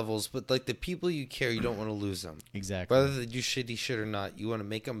different levels, but like the people you care, you don't want to lose them. Exactly. Whether they do shitty shit or not, you want to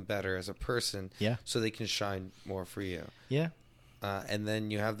make them better as a person. Yeah. So they can shine more for you. Yeah. And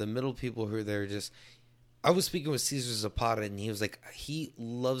then you have the middle people who are there just. I was speaking with Cesar Zapata, and he was like, he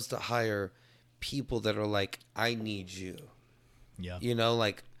loves to hire people that are like, I need you. Yeah.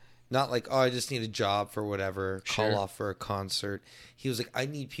 Like, not like, oh, I just need a job for whatever, sure. Call off for a concert. He was like, I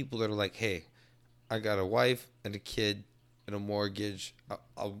need people that are like, hey, I got a wife and a kid and a mortgage.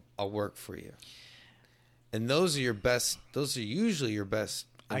 I'll work for you. And those are your best. Those are usually your best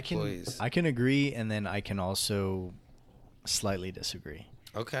employees. I can agree, and then I can also slightly disagree.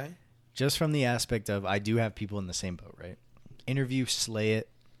 Okay. Just from the aspect of I do have people in the same boat, right? Interview, slay it.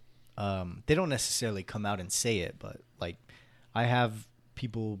 They don't necessarily come out and say it, but like I have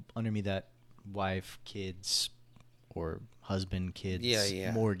people under me that wife, kids, or husband, kids,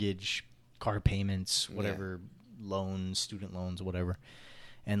 mortgage, car payments, whatever, loans, student loans, whatever.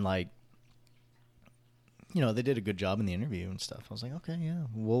 And like, you know, they did a good job in the interview and stuff. I was like, okay, yeah,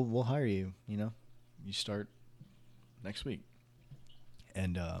 we'll hire you. You know, you start next week.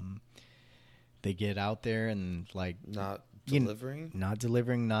 And they get out there and like not delivering,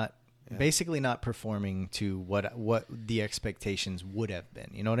 basically not performing to what the expectations would have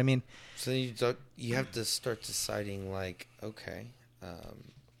been. You know what I mean? So you have to start deciding like, okay,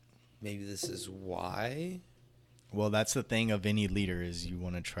 maybe this is why. Well, that's the thing of any leader is you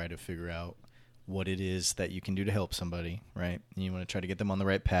want to try to figure out what it is that you can do to help somebody, right? And you want to try to get them on the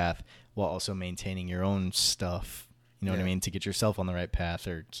right path while also maintaining your own stuff. You know what I mean? To get yourself on the right path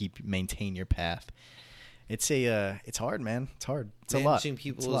or maintain your path. It's hard, man. It's hard. It's Managing a lot.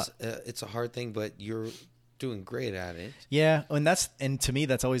 people it's a hard thing, but you're doing great at it. Yeah, and to me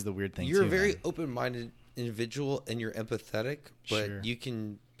that's always the weird thing. You're a very open-minded individual and you're empathetic, but Sure. you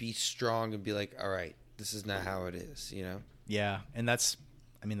can be strong and be like, all right, this is not how it is, you know? Yeah, and that's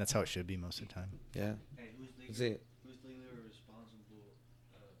how it should be most of the time. Yeah. Hey, who's Is legally it- or responsible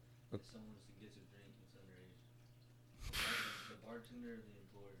if someone gets a drink that's underage? The bartender or the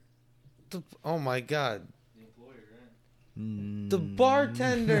employer? Oh my God. The employer, right? The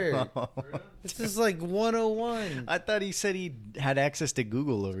bartender. For real? This is like 101. I thought he said he had access to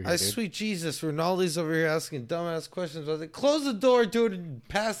Google over here. I dude. sweet Jesus, Ronaldo's over here asking dumbass questions. I was like, close the door, dude, and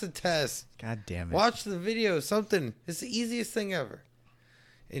pass the test. God damn it. Watch the video, something. It's the easiest thing ever.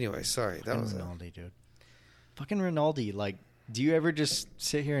 Anyway, sorry. That was Ronaldo, dude. Fucking Ronaldo. Like, do you ever just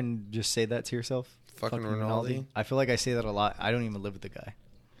sit here and just say that to yourself? Fucking Ronaldo? I feel like I say that a lot. I don't even live with the guy.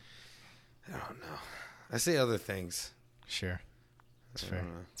 I don't know. I say other things. Sure. That's I fair. don't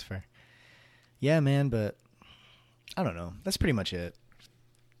know. That's fair. Yeah, man, but I don't know. That's pretty much it.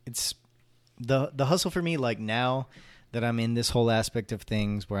 It's the hustle for me, like now that I'm in this whole aspect of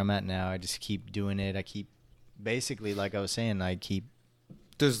things where I'm at now, I just keep doing it. I keep basically, like I was saying, I keep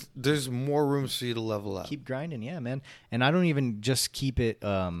There's more rooms for you to level up. keep grinding, yeah, man. And I don't even just keep it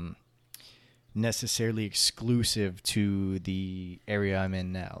necessarily exclusive to the area I'm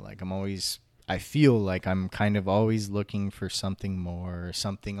in now. Like I feel like I'm kind of always looking for something more,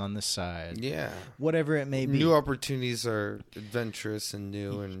 something on the side. Yeah. Whatever it may be. New opportunities are adventurous and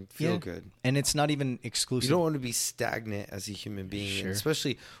new and feel good. And it's not even exclusive. You don't want to be stagnant as a human being. Sure. And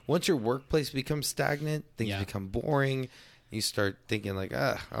especially once your workplace becomes stagnant, things become boring. You start thinking like,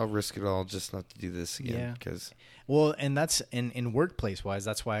 I'll risk it all just not to do this again. Because Well, and that's in workplace wise,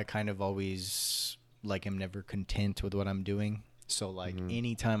 that's why I kind of always like am never content with what I'm doing. So like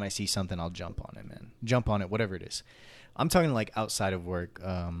anytime I see something, I'll jump on it, man. Jump on it, whatever it is. I'm talking like outside of work,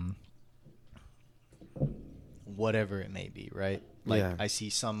 whatever it may be, right? Like I see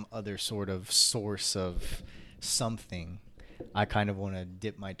some other sort of source of something. I kind of want to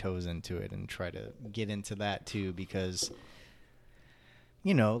dip my toes into it and try to get into that too, because,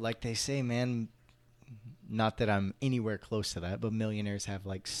 you know, like they say, man, not that I'm anywhere close to that, but millionaires have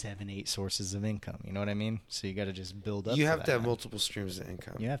like 7-8 sources of income. You know what I mean? So you got to just build up. you have that, to have man. multiple streams of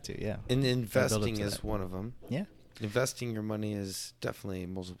income. You have to, yeah. And build up investing to is that. one of them. Yeah. Investing your money is definitely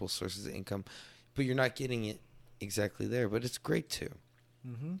multiple sources of income, but you're not getting it exactly there. But it's great too.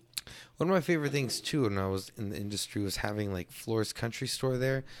 Mm-hmm. One of my favorite things too, when I was in the industry, was having like Flores Country Store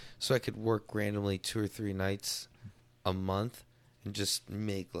there, so I could work randomly 2 or 3 nights a month and just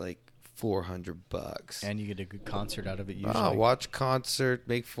make like $400. And you get a good concert out of it usually. Watch concert,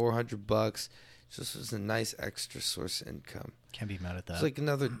 make $400. Just was a nice extra source of income. Can't be mad at that. It's like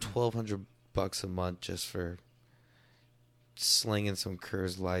another $1,200 a month just for slinging some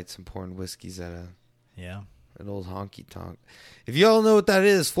Coors Lights and pouring whiskeys at yeah. an old honky tonk. If you all know what that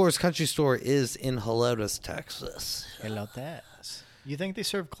is, Flores Country Store is in Helotes, Texas. Helotes. You think they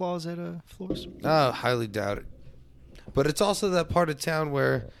serve claws at Flores? Highly doubt it. But it's also that part of town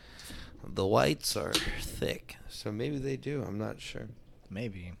where the whites are thick. So maybe they do. I'm not sure.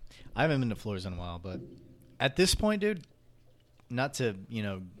 Maybe. I haven't been to Flores in a while, but at this point, dude, not to,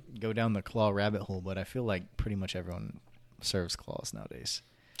 go down the claw rabbit hole, but I feel like pretty much everyone serves claws nowadays.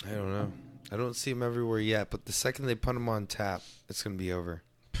 I don't know. I don't see them everywhere yet, but the second they put them on tap, it's going to be over.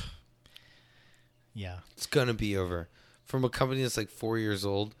 Yeah. It's going to be over. From a company that's like 4 years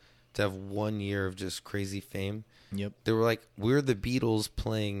old to have 1 year of just crazy fame. Yep. They were like, we're the Beatles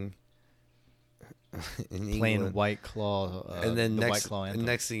playing playing White Claw, and then White Claw anthem.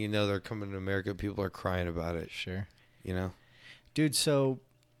 next thing you know, they're coming to America. People are crying about it. Sure. You know? Dude, so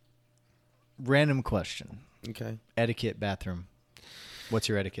random question. Okay. Etiquette bathroom. What's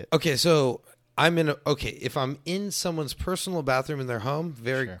your etiquette? Okay, so if I'm in someone's personal bathroom in their home,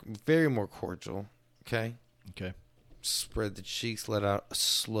 very more cordial. Okay. Okay. Spread the cheeks, let out a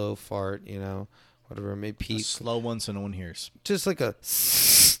slow fart, you know, whatever it may be. A slow one so no one hears. Just like a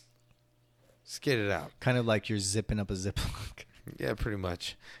just get it out. Kind of like you're zipping up a Ziploc. Yeah, pretty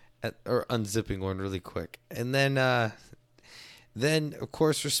much. Or unzipping one really quick. And then of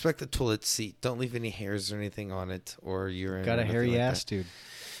course, respect the toilet seat. Don't leave any hairs or anything on it or urine. Got a hairy ass, dude.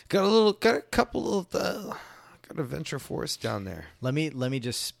 Got a couple of got a venture force down there. Let me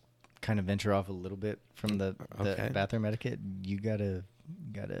just kind of venture off a little bit from the bathroom etiquette. You got a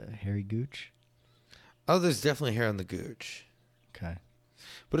hairy gooch? Oh, there's definitely hair on the gooch. Okay.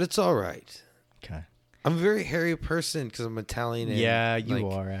 But it's all right. Okay. I'm a very hairy person because I'm Italian. And yeah, you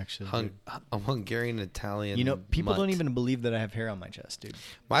are actually. I'm Hungarian Italian. You know, people don't even believe that I have hair on my chest, dude.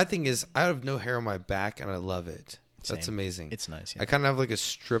 My thing is, I have no hair on my back, and I love it. Same. That's amazing. It's nice. Yeah. I kind of have like a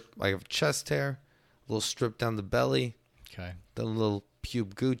strip, like of chest hair, a little strip down the belly. Okay. Then a little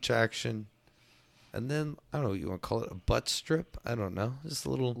pube gooch action, and then I don't know what you want to call it, a butt strip. I don't know, just a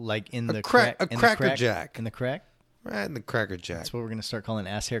little like in the cracker jack in the crack. Right in the cracker jack. That's what we're gonna start calling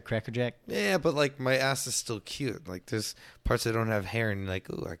ass hair, cracker jack. Yeah, but like my ass is still cute. Like there's parts that don't have hair, and you're like,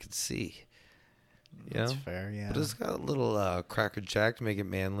 ooh, I can see. You That's know? fair, yeah. But it's got a little cracker jack to make it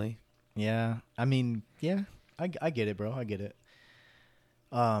manly. Yeah, I mean, yeah, I get it, bro. I get it.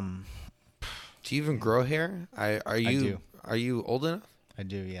 Do you even grow hair? Are you old enough? I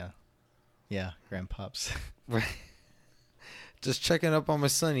do, yeah. Yeah, grandpops. Right. Just checking up on my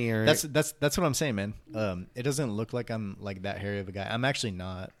son here. That's what I'm saying, man. It doesn't look like I'm like that hairy of a guy. I'm actually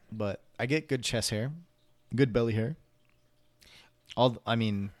not, but I get good chest hair, good belly hair. Of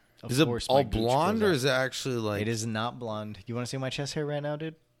is it course, all blonde or is it actually like? It is not blonde. You want to see my chest hair right now,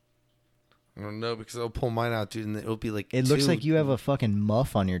 dude? I don't know because I'll pull mine out, dude, and it'll be like. It looks like you have a fucking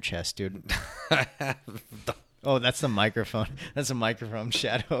muff on your chest, dude. Oh, that's the microphone. That's a microphone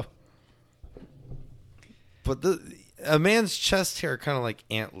shadow. But a man's chest hair kind of like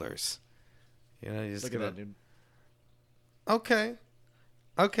antlers. You know, you just look at that, dude. Okay,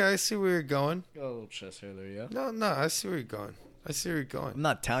 I see where you're going. Got a little chest hair there, yeah. No, I see where you're going. I'm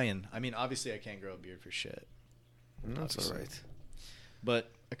not Italian. I mean, obviously, I can't grow a beard for shit. That's all right.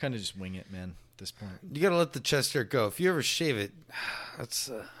 But I kind of just wing it, man. At this point, you gotta let the chest hair go. If you ever shave it, that's.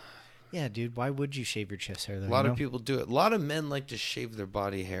 Yeah, dude. Why would you shave your chest hair? Though, a lot of people do it. A lot of men like to shave their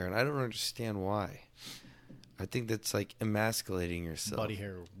body hair, and I don't understand why. I think that's like emasculating yourself. Body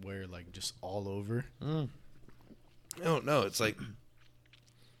hair wear like just all over. I don't know. It's like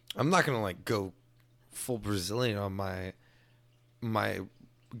I'm not gonna like go full Brazilian on my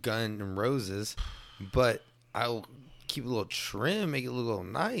Gun and Roses, but I'll keep a little trim, make it look a little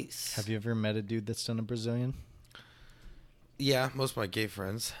nice. Have you ever met a dude that's done a Brazilian? Yeah, most of my gay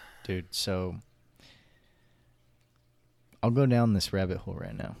friends. Dude, so I'll go down this rabbit hole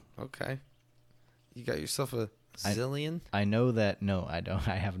right now. Okay. You got yourself a zillion? I know that. No, I don't.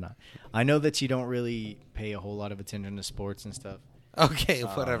 I have not. I know that you don't really pay a whole lot of attention to sports and stuff. Okay,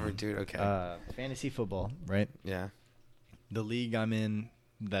 whatever, dude. Okay. Fantasy football, right? Yeah. The league I'm in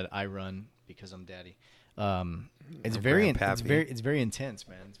that I run because I'm daddy. It's very intense, man.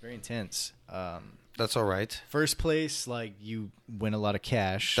 It's very intense. That's all right. First place, like you win a lot of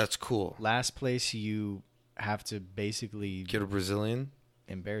cash. That's cool. Last place, you have to basically get a Brazilian.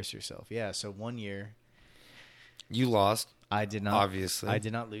 Embarrass yourself. Yeah. So 1 year, you lost. I did not. Obviously, I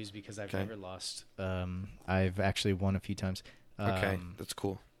did not lose because I've never lost. I've actually won a few times. Okay, that's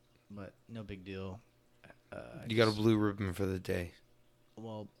cool. But no big deal. You got a blue ribbon for the day.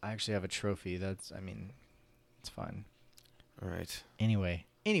 Well, I actually have a trophy. It's fine. All right. Anyway,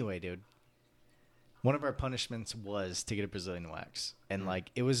 dude. One of our punishments was to get a Brazilian wax. And,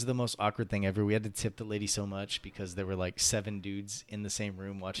 it was the most awkward thing ever. We had to tip the lady so much because there were, 7 dudes in the same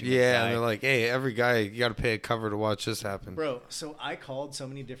room watching the guy. And they're like, hey, every guy, you got to pay a cover to watch this happen. Bro, so I called so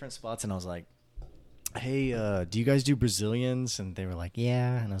many different spots, and I was like, hey, do you guys do Brazilians? And they were like,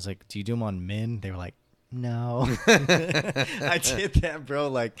 yeah. And I was like, do you do them on men? They were like, no. I did that,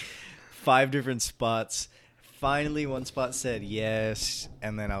 bro, 5 different spots. Finally, one spot said yes,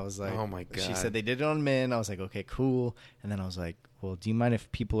 and then I was like, oh my God. She said they did it on men. I was like, okay, cool. And then I was like, well, do you mind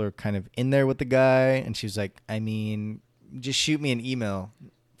if people are kind of in there with the guy? And she was like, I mean, just shoot me an email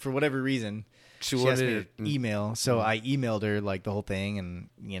for whatever reason. She asked me to email, so I emailed her the whole thing, and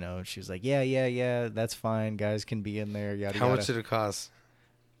she was like, yeah, that's fine. Guys can be in there. Yada, How much did it cost?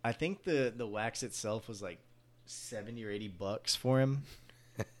 I think the wax itself was like $70 or $80 for him.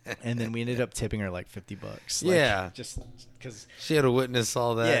 And then we ended up tipping her like $50. Like, yeah, just because she had to witness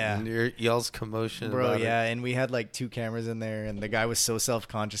all that. Yeah, and y'all's commotion, bro. About Yeah, it. and we had like 2 cameras in there, and the guy was so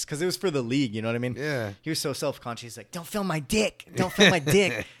self-conscious because it was for the league. You know what I mean? Yeah. He was so self-conscious. He's like, "Don't film my dick. Don't film my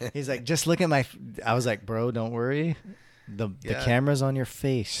dick." He's like, "Just look at my." I was like, "Bro, don't worry. The camera's on your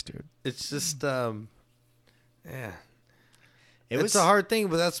face, dude." It's just yeah. It's a hard thing,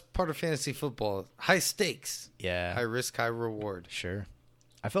 but that's part of fantasy football. High stakes. Yeah. High risk, high reward. Sure.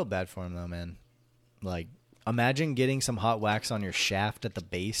 I felt bad for him though, man. Like, imagine getting some hot wax on your shaft at the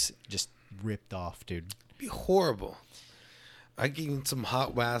base, just ripped off, dude. It'd be horrible. I get some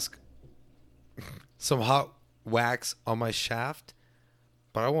hot wax on my shaft,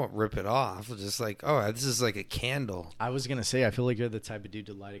 but I won't rip it off. It's just like, oh, this is like a candle. I was gonna say, I feel like you're the type of dude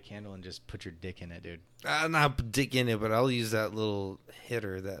to light a candle and just put your dick in it, dude. I'll not dick in it, but I'll use that little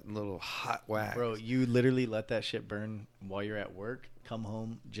hitter, that little hot wax. Bro, you literally let that shit burn while you're at work, come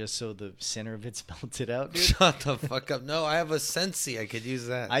home just so the center of it's melted out, dude. Shut the fuck up. No, I have a Sensi. I could use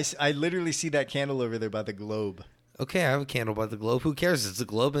that. I literally see that candle over there by the globe. Okay, I have a candle by the globe. Who cares? It's a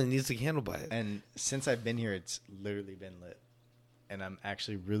globe and it needs a candle by it. And since I've been here, it's literally been lit. And I'm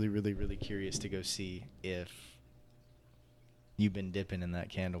actually really, really, really curious to go see if you've been dipping in that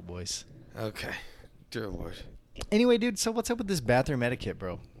candle, boys. Okay. Dear Lord. Anyway, dude, so what's up with this bathroom etiquette,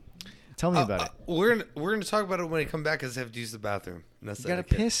 bro? Tell me about it. We're gonna talk about it when I come back because I have to use the bathroom. And that's You gotta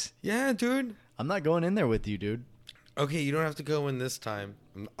etiquette. piss? Yeah, dude. I'm not going in there with you, dude. Okay, you don't have to go in this time.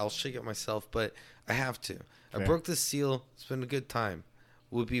 I'll shake it myself, but I have to. Fair. I broke the seal. It's been a good time.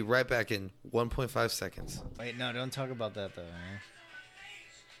 We'll be right back in 1.5 seconds. Wait, no, don't talk about that, though.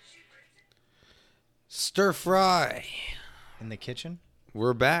 Stir fry. In the kitchen?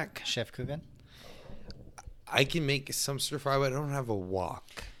 We're back. Chef cooking? I can make some stir fry, but I don't have a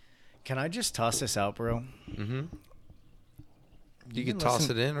wok. Can I just toss this out, bro? Mm-hmm. You can toss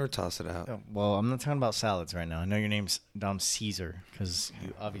it in or toss it out. Oh, well, I'm not talking about salads right now. I know your name's Dom Caesar because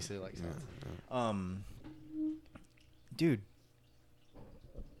you obviously like salads. Dude,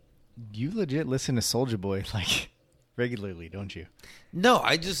 you legit listen to Soulja Boy like regularly, don't you? No,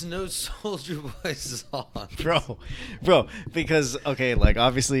 I just know Soulja Boy's on. Bro, because, okay, like,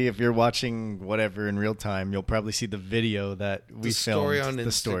 obviously, if you're watching whatever in real time, you'll probably see the video that we filmed. Story on the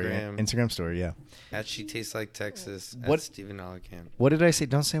Instagram. story. Instagram story, yeah. At She Tastes Like Texas. What- At Stephen Alacan. What did I say?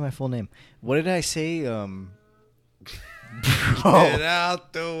 Don't say my full name. What did I say? Get Bro.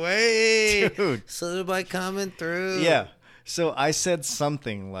 out the way. Dude. Soulja Boy coming through. Yeah. So I said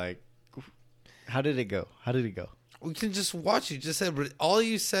something like, how did it go? We can just watch. You just said, but all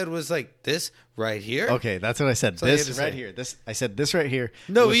you said was like this right here. Okay, that's what I said. That's all you This had to right say. here. I said this right here.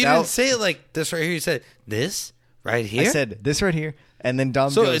 No, you didn't say it like this right here. You said this right here. I said this right here, and then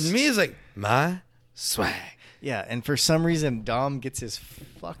Dom so. goes. And me is like my swag, Yeah, and for some reason, Dom gets his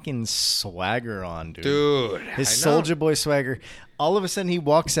fucking swagger on, dude. dude. His I know. Soulja Boy swagger. All of a sudden, he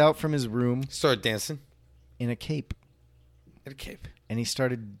walks out from his room Start dancing. in a cape, Get a cape. and he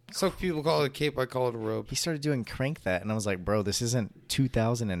started Some people call it a cape. I call it a robe. he started doing crank that, and I was like, bro, this isn't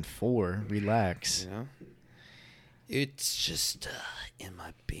 2004. Relax. You know, it's just in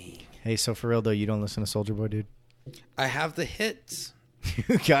my being. Hey, so for real though, you don't listen to Soulja Boy, dude? I have the hits.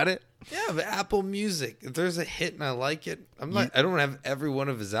 You got it? Yeah, but Apple Music. If there's a hit and I like it, I don't have every one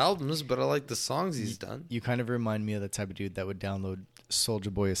of his albums, but I like the songs he's done. You kind of remind me of the type of dude that would download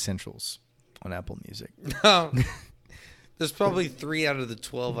Soulja Boy Essentials on Apple Music. No. There's probably 3 out of the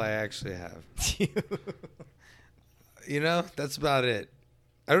 12 I actually have. You know, that's about it.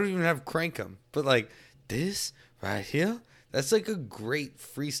 I don't even have Crank 'em, but like this right here, that's like a great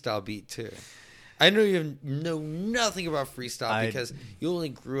freestyle beat too. I know you know nothing about freestyle because you only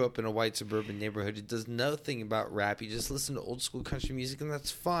grew up in a white suburban neighborhood. It does nothing about rap. You just listen to old school country music, and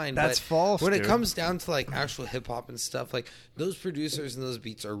that's fine. That's but false, when dude. it comes down to like actual hip hop and stuff, like those producers and those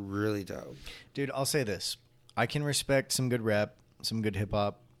beats are really dope. Dude, I'll say this. I can respect some good rap, some good hip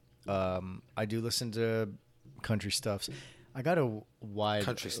hop. I do listen to country stuffs. I got a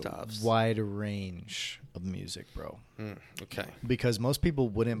wide range of music, bro. Okay. Because most people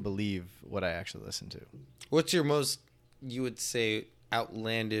wouldn't believe what I actually listen to. What's your most, you would say,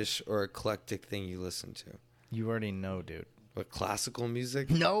 outlandish or eclectic thing you listen to? You already know, dude. What, classical music?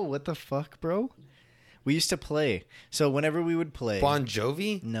 No, what the fuck, bro? We used to play. So whenever we would play... Bon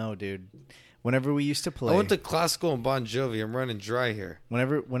Jovi? No, dude. Whenever we used to play... I went to classical and Bon Jovi. I'm running dry here.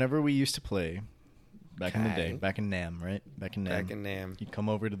 Whenever we used to play... Back in the day. Back in NAM, right? Back in NAM. You'd come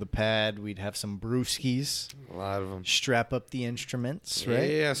over to the pad. We'd have some brewskis. A lot of them. Strap up the instruments, right?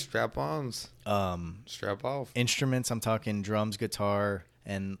 Yeah, strap-ons. Strap off. Instruments, I'm talking drums, guitar,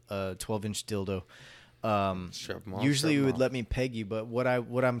 and a 12-inch dildo. Usually you would let me peg you, but what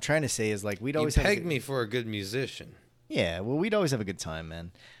I'm trying to say is like we'd always peg me for a good musician. Yeah, well, we'd always have a good time,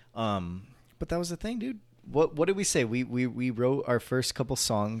 man. But that was the thing, dude. What did we say? We wrote our first couple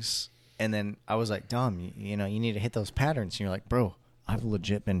songs, and then I was like, Dom, you need to hit those patterns. And you're like, bro, I've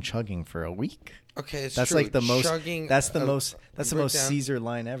legit been chugging for a week. Okay, that's true. Like the most. Chugging that's the most. That's the most Caesar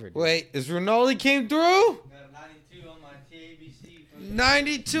line ever. Dude. Wait, is Ronaldo came through?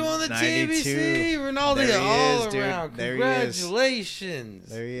 92 on the TBC. Ronaldo all around. Congratulations.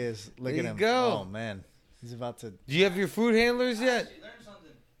 There he is. Look at him. Go. Oh, man. He's about to. Do you have your food handlers yet?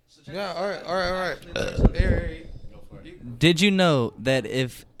 Yeah, all right. Did you know that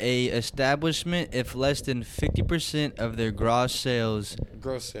if a establishment, if less than 50% of their gross sales, if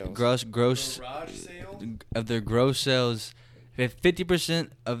 50% of their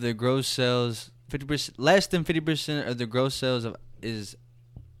gross sales, 50% less than 50% of their gross sales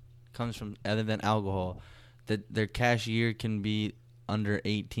comes from other than alcohol, that their cashier can be under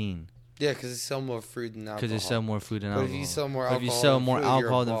 18. Yeah, because they sell more food than alcohol. Because they sell more food than alcohol. But if you sell more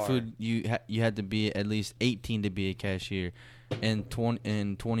alcohol than food, you had to be at least 18 to be a cashier, and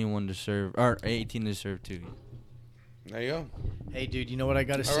 21 to serve, or 18 to serve too. There you go. Hey, dude, you know what I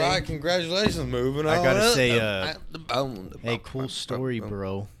gotta say? All right, congratulations, moving on. I gotta say, hey, cool story,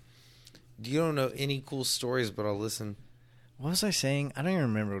 bro. You don't know any cool stories, but I'll listen. What was I saying? I don't even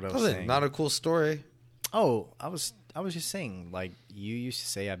remember what I was saying. Not a cool story. Oh, I was just saying, like, you used to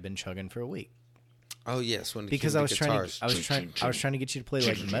say I've been chugging for a week. Oh yes, because I was trying to get you to play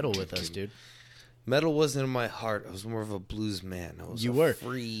like metal with us, dude. Metal wasn't in my heart. I was more of a blues man. You were.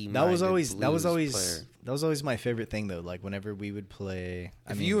 That was always my favorite thing though. Like whenever we would play,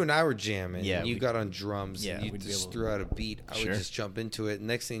 if you and I were jamming, and you got on drums, and you just threw out a beat, I would just jump into it.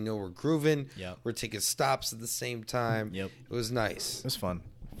 Next thing you know, we're grooving. Yep. We're taking stops at the same time. Yep. It was nice. It was fun.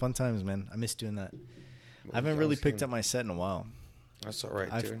 Fun times, man. I miss doing that. I haven't really picked up my set in a while. That's all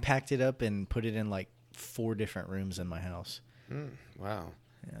right, dude. I've packed it up and put it in like 4 different rooms in my house. Wow.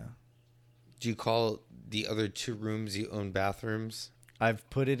 Yeah. Do you call the other 2 rooms you own bathrooms? I've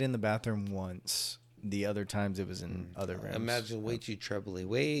put it in the bathroom once. The other times it was in other rooms. Imagine way too trebly,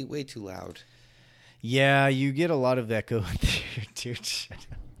 way too loud. Yeah, you get a lot of echo there, dude.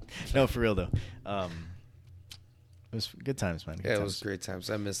 No, for real though. It was good times, man. It was great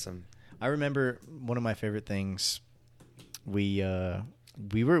times. I miss them. I remember one of my favorite things. We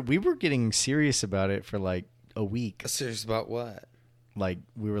were getting serious about it for like a week. Serious about what? Like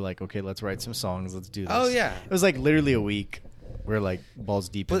we were like, okay, let's write some songs. Let's do this. Oh yeah. It was like literally a week. We're like balls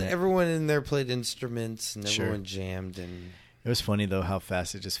deep in it. But everyone in there played instruments and everyone jammed, and it was funny though how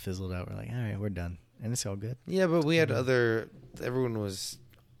fast it just fizzled out. We're like, all right, we're done, and it's all good. Yeah, but we had everyone was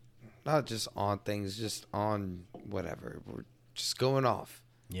not just on things, just on whatever. We're just going off.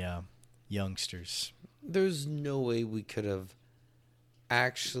 Yeah, youngsters. There's no way we could have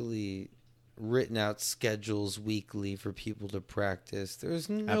actually written out schedules weekly for people to practice. There's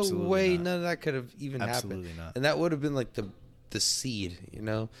no way none of that could have even happened. Not. And that would have been like the seed, you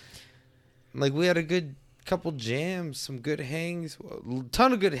know? Like we had a good couple jams, some good hangs, a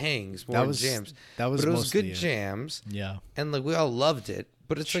ton of good hangs, more than jams. But it was good jams. Yeah. And like we all loved it.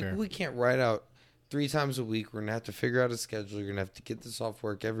 But it's like we can't write out 3 times a week. We're going to have to figure out a schedule. You're going to have to get this off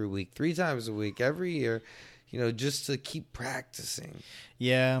work every week, 3 times a week, every year, you know, just to keep practicing.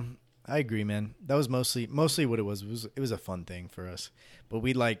 Yeah, I agree, man. That was mostly what it was. It was a fun thing for us. But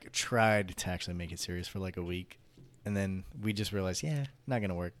we like tried to actually make it serious for like a week. And then we just realized, not going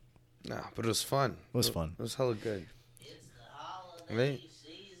to work. No, but it was fun. It was fun. It was hella good. It's the holiday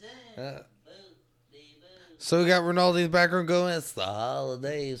season. So we got Ronaldo in the background going, it's the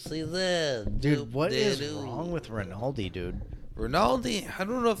holiday season. Dude, what is wrong with Ronaldo, dude? Ronaldo, I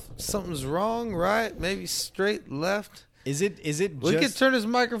don't know if something's wrong, right? Maybe straight, left. Is it we could turn his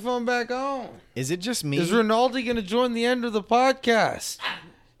microphone back on. Is it just me? Is Ronaldo going to join the end of the podcast?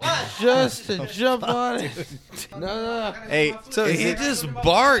 Just to jump on it. No. Hey, so he just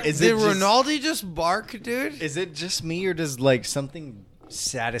barked. Did Ronaldo just bark, dude? Is it just me, or does like something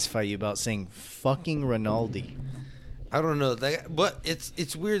satisfy you about saying fucking Ronaldo? I don't know. But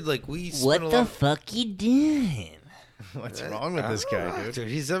it's weird. Like we. What the fuck you doing? What's wrong with this guy, dude?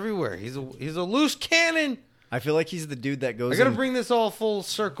 He's everywhere. He's a loose cannon. I feel like he's the dude that goes. I gotta bring this all full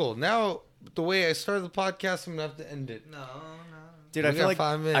circle. Now, the way I started the podcast, I'm gonna have to end it. No. Dude, I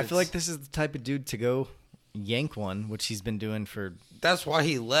feel like this is the type of dude to go yank one, which he's been doing for. That's why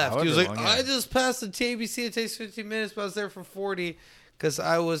he left. He was like, I just passed the TABC. It takes 15 minutes, but I was there for 40 because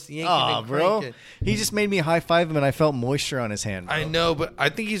I was yanking and cranking. Bro, he just made me high five him, and I felt moisture on his hand. Bro. I know, but I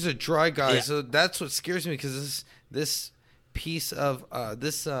think he's a dry guy, so that's what scares me because this piece of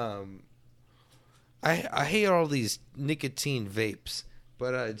this. I hate all these nicotine vapes,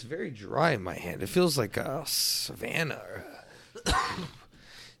 but it's very dry in my hand. It feels like a Savannah.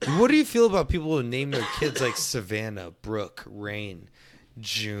 What do you feel about people who name their kids like Savannah, Brooke, Rain,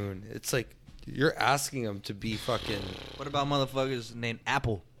 June? It's like you're asking them to be fucking. What about motherfuckers named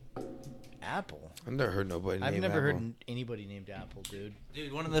Apple? Apple? I've never heard nobody named I've never Apple. heard anybody named Apple, dude.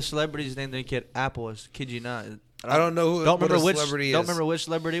 Dude, one of the celebrities named their kid Apple. I kid you not. I don't know who. Don't what remember a which celebrity is. Don't remember which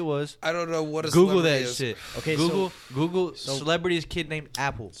celebrity it was. I don't know what a Google celebrity that is. shit. Okay, Google so- celebrity's kid named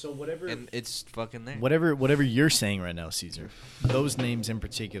Apple, So whatever, and it's fucking there. whatever you're saying right now, Caesar, those names in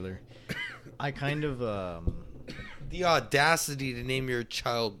particular, I kind of The audacity to name your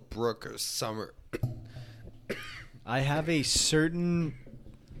child Brooke or Summer. I have a certain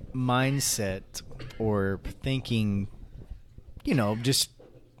mindset or thinking, just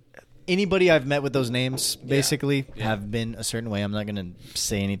anybody I've met with those names basically have been a certain way. I'm not going to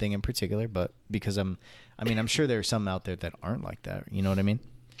say anything in particular, but because I'm sure there are some out there that aren't like that. You know what I mean?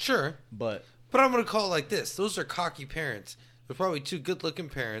 Sure. But I'm going to call it like this. Those are cocky parents. They're probably two good-looking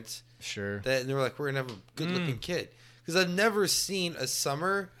parents. sure. And they're like, we're going to have a good-looking kid. Because I've never seen a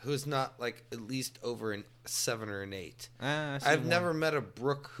Summer who's not, like, at least over a 7 or an 8. I've never met a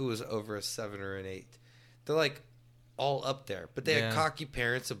Brooke who was over a 7 or an 8. They're, like, all up there. But they had cocky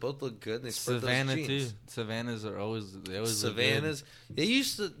parents that both look good. And they spread Savannah those genes. too. Savannahs are always Savannahs. They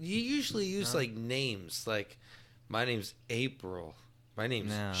usually use, like, names. Like, my name's April. My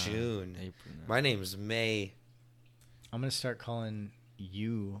name's June. April, no. My name's May. I'm going to start calling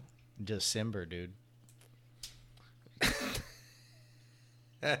you December, dude.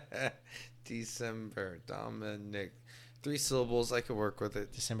 December, Dominic. 3 syllables. I could work with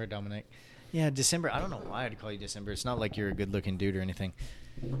it. December Dominic. Yeah, December. I don't know why I'd call you December. It's not like you're a good-looking dude or anything.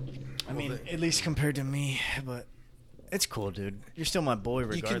 I mean, at least compared to me, but it's cool, dude. You're still my boy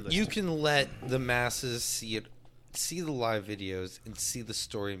regardless. You can let the masses see it, see the live videos, and see the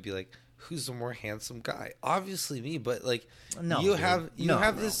story, and be like, "Who's the more handsome guy?" Obviously me, but like, you have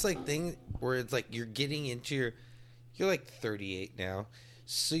this like thing where it's like you're getting into you're like 38 now,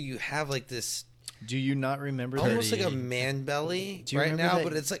 so you have like this. Do you not remember almost like a man belly right now? that?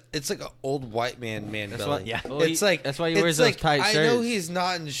 But it's like an old white man That's belly. why, yeah. Well, It's like that's why he wears those tight shirts. I know he's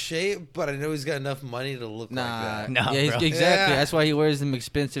not in shape, but I know he's got enough money to look like that. Nah, yeah, bro. exactly. Yeah. That's why he wears them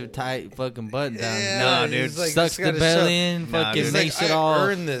expensive tight fucking button downs. Yeah, Nah, he's dude. like, Sucks just the gotta belly show- in. Nah, Fucking He's makes like, it all. I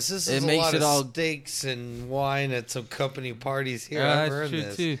earned this. This it is a makes lot it of all- steaks and wine at some company parties here. Yeah, I've that's earned true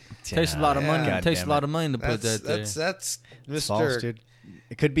this. too. Takes a lot of money. God Takes a damn lot it. of money to put that there. That's It's Mr. false, dude.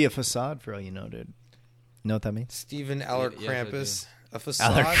 It could be a facade for all you know, dude. You know what that means? Stephen Aller Yes, I do. Krampus. A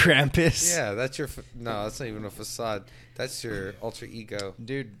facade. Aller Krampus. Yeah, that's your. No, that's not even a facade. That's your alter ego.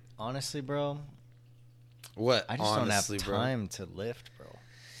 Dude, honestly, bro, What? I just honestly, don't have time to lift, bro.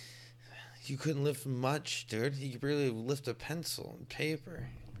 You couldn't lift much, dude. You could barely lift a pencil and paper.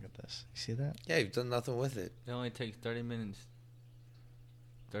 Look at this. You see that? Yeah, you've done nothing with it. It only takes 30 minutes.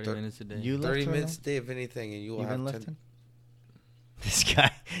 30 Thir- minutes a day. You lift 30 right minutes now? a day of anything, and you will You have been 10. lifting? This guy,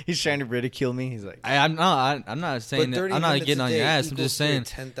 he's trying to ridicule me. He's like, I'm not saying But that. 30 I'm not minutes getting a on your day ass. I'm equals just saying.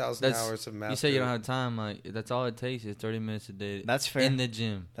 10,000 That's, hours of math. you say you don't have time. Like that's all it takes is 30 minutes a day. That's fair. In the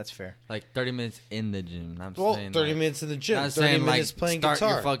gym, that's fair. like 30 minutes in the gym. I'm Well, saying 30 like, minutes in the gym, Not 30 saying minutes like playing start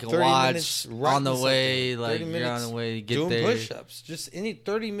guitar, your fucking 30 watch minutes on the writing way. something, Like 30 you're on minutes the way to get doing there. push-ups. Just any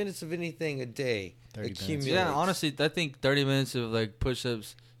 30 minutes of anything a day 30 minutes. accumulates. Yeah, honestly, I think 30 minutes of like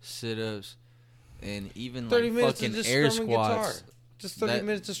push-ups, sit-ups, and even 30 like minutes of fucking just air strumming squats. guitar. Just 30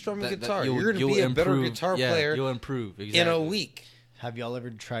 minutes of strumming that guitar. you'll- You're going to you'll be a better improve. guitar Yeah, player you'll improve exactly. in a week. Have y'all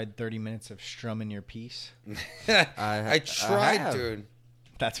ever tried 30 minutes of strumming your piece? I tried, have. dude.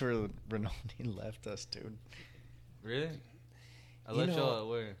 That's where Rinaldi left us, dude. Really? I You let know- y'all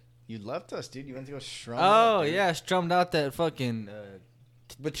where? You left us, dude. You went to go strum. Oh up, dude. yeah, strummed out that fucking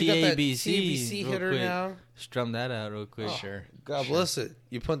But you got that TABC TABC real hitter quick. now. Strum that out real quick. Oh, Sure. God bless it.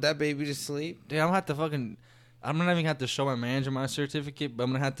 You put that baby to sleep. Dude, I'm gonna have to fucking. I'm not even have to show my manager my certificate, but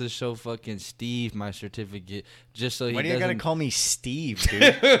I'm gonna have to show fucking Steve my certificate just so he Why do you doesn't. gotta call me Steve,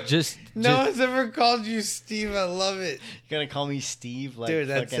 dude? Just No one's ever called you Steve. I love it. You gotta call me Steve, like Dude,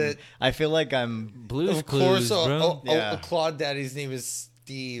 that's fucking, it. I feel like I'm. Blues Of Clues, course, bro. Yeah. Claude Daddy's name is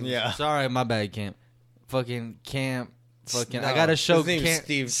Steve. Yeah. Sorry, my bad, Camp. Fucking Camp. Fucking. I No, gotta show his name's Camp.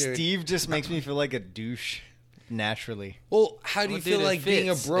 Steve, dude. Steve just makes me feel like a douche naturally. Well, how do you Well, feel dude, it like being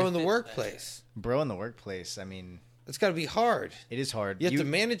a fits. bro It in the fits. workplace? Bro in the workplace, I mean, It's got to be hard. it is hard. You have to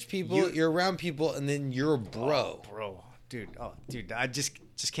manage people. You're around people, and then you're a bro. Bro. Dude, I just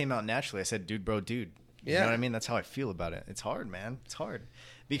came out naturally. I said, dude, bro, dude. You Yeah. know what I mean? That's how I feel about it. It's hard, man. It's hard.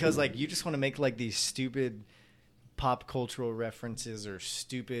 Because, like, you just want to make, like, these stupid pop cultural references or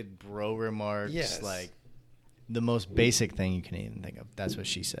stupid bro remarks. Yes. Like the most basic thing you can even think of. That's what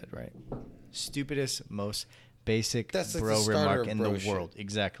she said, right? Stupidest, most basic That's like bro the starter remark of in bro the shit. world.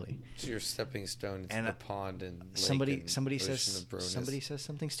 Exactly. It's your stepping stone into And the pond and lake Somebody and says ocean of broness. somebody says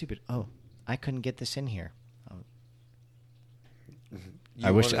something stupid. Oh, I couldn't get this in here. Oh.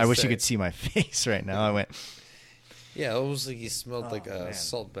 I wish you could see my face right now. I went. Yeah, almost like you smelled like a man.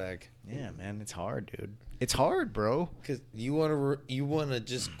 salt bag. Yeah, man, it's hard, dude. It's hard, bro. Because you want to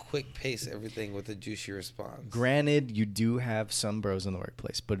just quick pace everything with a juicy response. Granted, you do have some bros in the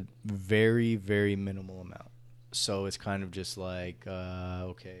workplace, but very, very minimal amount. So it's kind of just like,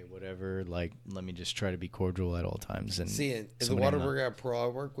 okay, whatever. Like, let me just try to be cordial at all times. And see, in the Whataburger Pro I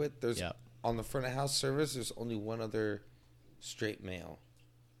work with, there's on the front of house service, there's only one other straight male.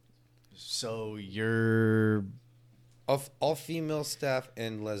 So you're all female staff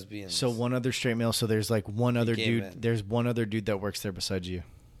and lesbians. So one other straight male. So there's like one other dude. Men. There's one other dude that works there besides you.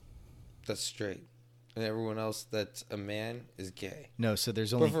 That's straight, and everyone else that's a man is gay. No, so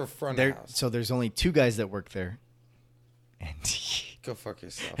there's only for front there. house. So there's only 2 guys that work there, and Go fuck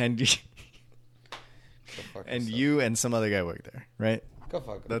yourself. and Go fuck and yourself. you and some other guy work there, right? Go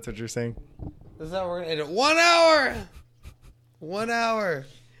fuck. That's what you're saying. This is how we're gonna end it. 1 hour. 1 hour.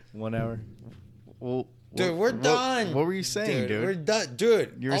 1 hour. Well, Dude, we're done. What were you saying, dude? We're done,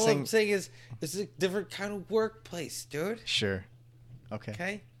 dude. You were all saying- I'm saying is, it's a different kind of workplace, dude. Sure. Okay.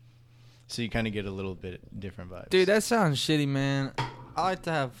 Okay. So you kind of get a little bit different vibes. Dude, that sounds shitty, man. I like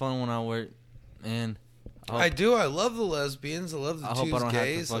to have fun when I work, and I do. I love the lesbians. I love the I hope I twos don't have to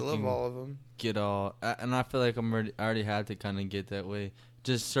gays. I love fucking all of them. get all, and I feel like I already had to kind of get that way.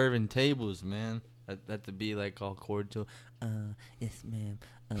 Just serving tables, man. That to be like all cordial. Yes, ma'am.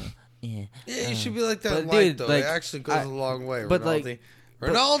 Yeah. Yeah, you should be like that in but life, dude, though. like, it actually goes a long way. but, Rinaldi. like,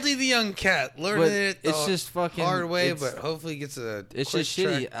 Rinaldi the young cat, learning but it the it's just fucking hard way, it's- but hopefully gets a It's quick just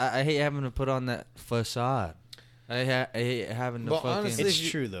shitty. track. I hate having to put on that facade. I hate having to But fucking honestly, It's if you-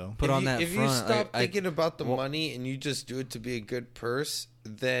 true though. put on that if front. you stop I- thinking about the well- money and you just do it to be a good purse,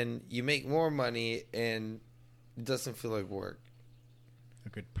 then you make more money and it doesn't feel like work. A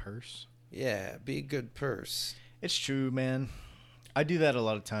good purse. Yeah, be a good purse. It's true, man. I do that a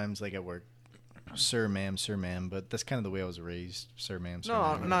lot of times, like at work. Sir, ma'am, but that's kind of the way I was raised. Sir, ma'am, sir, No,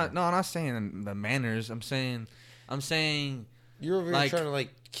 ma'am. I'm not saying the manners. I'm saying You're over here Like- trying to like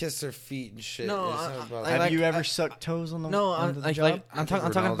kiss their feet and shit. No, It's not I- about I- Have like- you ever sucked toes on the no. on I'm the like, job? like I'm I think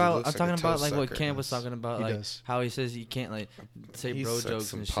talking Ronaldo about looks I'm like talking a about toe like what sucker. Camp was talking about, He like does. how he says you can't like say He bro sucks jokes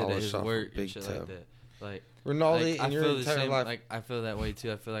some and shit at polish his off a work big and shit toe. like that. Like Rinaldi I in your feel the entire same. life. Like I feel that way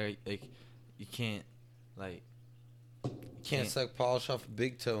too. I feel like you can't like. Can't suck polish off a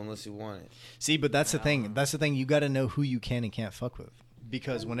big toe unless you want it. See, but that's the thing. That's the thing. You got to know who you can and can't fuck with.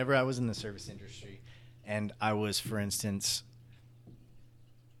 Because whenever I was in the service industry, and I was, for instance,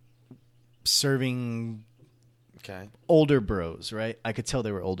 serving Okay. older bros, right? I could tell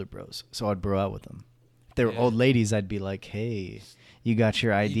they were older bros, so I'd bro out with them. If they were old ladies, I'd be like, "Hey, you got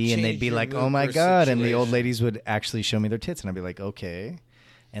your ID?" And they'd change be your like, mood "Oh my per god!" And the old situation. ladies would actually show me their tits, and I'd be like, "Okay."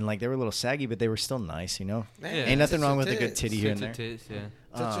 And like they were a little saggy, but they were still nice, you know. Man, Yeah. Ain't nothing tits wrong are with a good tits. titty here and there. Tits, yeah.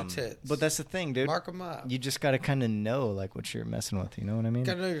 Touch your tits. But that's the thing, dude. Mark them up. You just got to kind of know like what you're messing with. You know what I mean?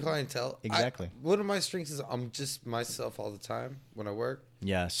 Gotta know your clientele. Exactly. One of my strengths is I'm just myself all the time when I work.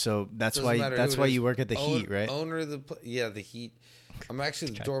 Yeah. So that's Doesn't why matter that's who why it is. you work at the Heat, right? Owner of the the Heat. I'm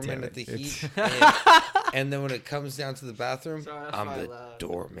actually the God doorman damn at the it. Heat. It's- And then when it comes down to the bathroom, Sorry, I'm that's the my loud.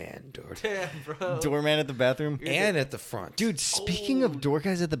 doorman, dude. Damn, bro. Doorman at the bathroom. And at the front. Dude, speaking of door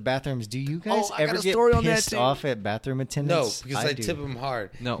guys at the bathrooms, do you guys Oh, I got ever a get story on that pissed too. off at bathroom No, attendants? because I do. tip him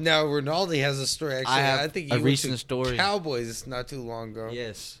hard. No. Now, Rinaldi has a story. Actually, I have I think a you recent went to story. Cowboys not too long ago.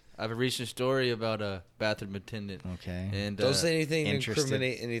 Yes, I have a recent story about a bathroom attendant. Okay. And Don't say anything to interested.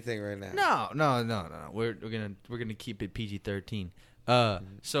 incriminate anything right now. No. We're gonna keep it PG-13.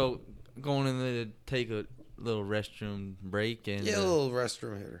 So going in there to take a little restroom break and Yeah, a little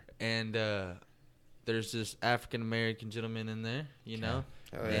restroom hitter. and there's this African American gentleman in there, you know,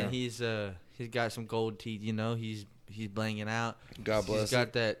 Oh, yeah. and he's got some gold teeth, you know, he's blanging out. God bless He's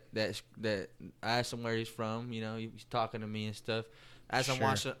got that. I asked him where he's from, you know, he's talking to me and stuff. As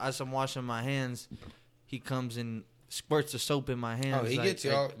I'm washing my hands, he comes and squirts the soap in my hands. Oh, he like, gets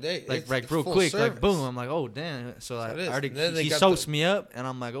you all day. like It's real full quick, service. like boom. I'm like, oh damn. So I it is. already Then they he got soaks the- me up, and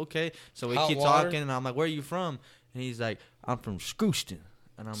I'm like, okay. So we Hot keep water. talking, and I'm like, where are you from? And he's like, I'm from Scrooston.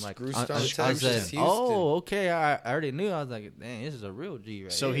 And I'm like, Scrooston, I Texas, said, Houston. oh, okay. I already knew. I was like, dang, this is a real G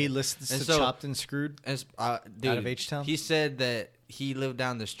right So here. he listens And to so- Chopped and Screwed. And, dude, Out of H-Town? He said that he lived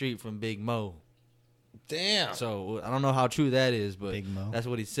down the street from Big Mo. Damn. So I don't know how true that is, but that's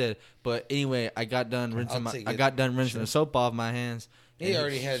what he said. But anyway, I got done rinsing the soap off my hands. He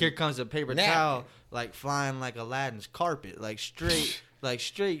already had. Here comes a paper towel, like flying like Aladdin's carpet, like straight, like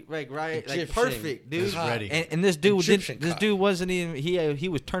right, like perfect, dude. Ready. And this dude wasn't even. He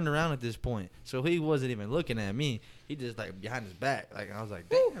was turned around at this point, so he wasn't even looking at me. He just like behind his back. Like I was like,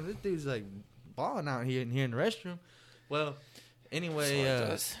 damn, this dude's like balling out here in the restroom. Well,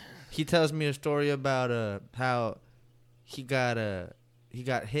 anyway, he tells me a story about how he got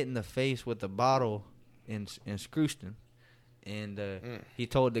hit in the face with a bottle in Scrooston. And he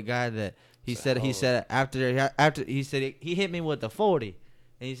told the guy that he said after he said he hit me with the 40,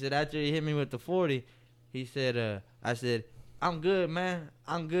 and he said after he hit me with the 40, he said I said I'm good, man,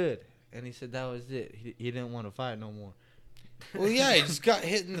 I'm good, and he said that was it. He didn't want to fight no more. Well, yeah, he just got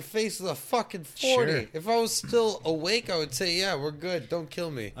hit in the face with a fucking 40. Sure. If I was still awake, I would say, yeah, we're good. Don't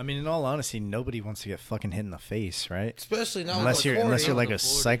kill me. I mean, in all honesty, nobody wants to get fucking hit in the face, right? Especially not unless you're like a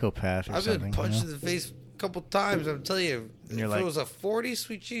psychopath or something. I've been punched in the face couple times. I'm telling you, if it was a 40,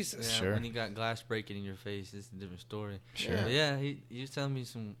 sweet Jesus. Yeah, sure. When you got glass breaking in your face, it's a different story. Sure. But yeah, he was telling me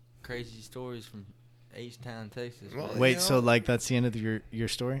some crazy stories from H-Town, Texas. Well, wait, so like that's the end of your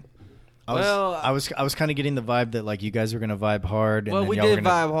story? I was kind of getting the vibe that like you guys were gonna vibe hard. And well, we did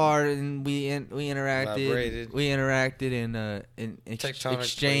vibe hard, and we interacted. We interacted and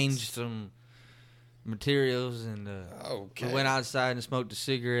exchanged some materials, and we went outside and smoked a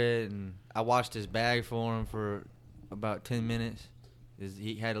cigarette, and I washed his bag for him for about 10 minutes.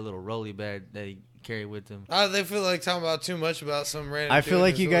 He had a little rolly bag that he carried with him. They feel like talking about too much about some random. I feel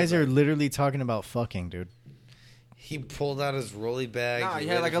like you guys are literally talking about fucking, dude. He pulled out his rolly bag. Nah, he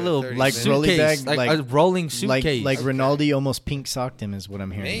had like a little like rolly bag, like a rolling suitcase. Like Rinaldi almost pink socked him is what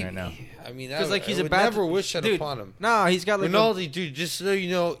I'm hearing right now. I mean, I would never wish that upon him. Nah, he's got like Rinaldi, dude. Just so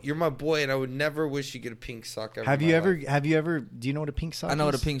you know, you're my boy, and I would never wish you get a pink sock. Have you ever? Do you know what a pink sock is? I know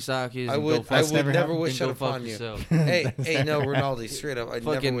what a pink sock is. I would never wish that upon you. Hey, no, Rinaldi, straight up, I'd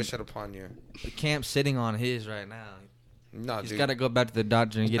never wish that upon you. The Camp's sitting on his right now. No, he's got to go back to the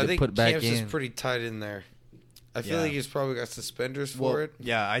doctor and get it put back in. I think Camp's is pretty tight in there. I feel like he's probably got suspenders for it.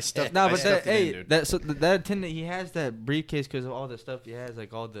 Yeah, I stuffed. No, but that attendant, he has that briefcase because of all the stuff he has,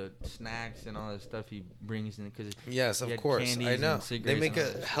 like all the snacks and all the stuff he brings in. Cause yes, of course, I know. They make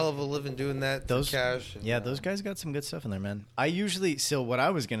a hell of a living doing that. Those cash. Those guys got some good stuff in there, man. What I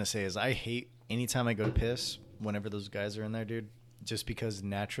was gonna say is I hate anytime I go to piss whenever those guys are in there, dude. Just because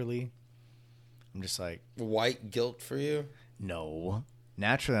naturally, I'm just like white guilt for you. No,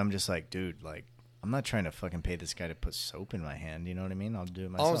 naturally, I'm just like, dude, like. I'm not trying to fucking pay this guy to put soap in my hand. You know what I mean? I'll do it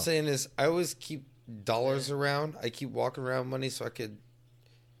myself. All I'm saying is I always keep dollars around. I keep walking around money so I could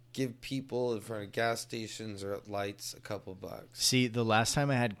give people in front of gas stations or at lights a couple bucks. See, the last time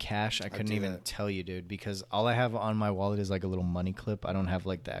I had cash, I couldn't even tell you, dude, because all I have on my wallet is like a little money clip. I don't have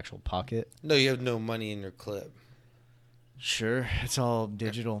like the actual pocket. No, you have no money in your clip. Sure. It's all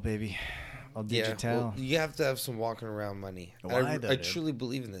digital, baby. All digital. Well, you have to have some walking around money. Why, I truly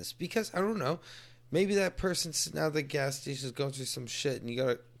believe in this because I don't know. Maybe that person sitting out at the gas station is going through some shit, and you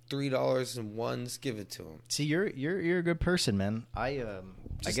got $3 in ones. Give it to him. See, you're a good person, man. I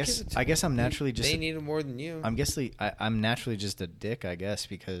guess I'm naturally just. They need it more than you. I'm naturally just a dick, I guess,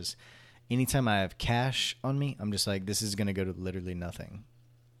 because anytime I have cash on me, I'm just like, this is gonna go to literally nothing.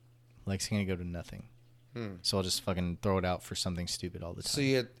 Like it's gonna go to nothing. So I'll just fucking throw it out for something stupid all the time. So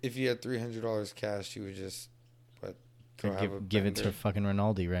if you had $300 cash, you would just give it to fucking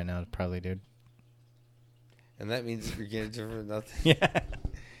Rinaldi right now, probably, dude. And that means you're getting it for nothing. Yeah.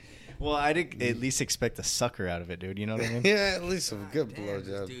 Well, I'd at least expect a sucker out of it, dude. You know what I mean? Yeah, at least some good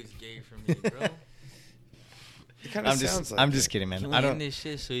blowjob. This dude's gay for me, bro. It kind of sounds like I'm just kidding, man. I don't. This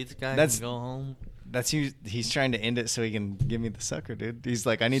shit so this guy can go home. He's trying to end it so he can give me the sucker, dude. He's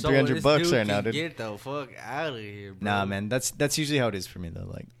like, I need $300 right now, dude. Get the fuck out of here, bro. Nah, man. That's usually how it is for me though.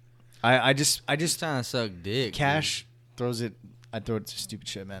 Like, I just trying to suck dick. Cash throws it. I throw it to stupid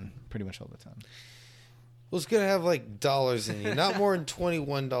shit, man. Pretty much all the time. Well, it's going to have, like, dollars in you. Not more than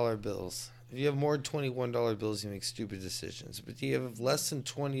 $21 bills. If you have more than $21 bills, you make stupid decisions. But if you have less than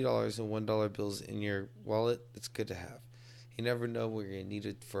 $20 and $1 bills in your wallet, it's good to have. You never know when you're going to need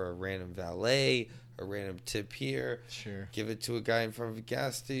it for a random valet, a random tip here. Sure. Give it to a guy in front of a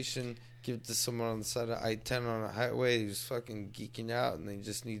gas station. Give it to someone on the side of I-10 on a highway who's fucking geeking out and they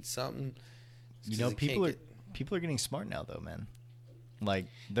just need something. You know, people are getting smart now, though, man. Like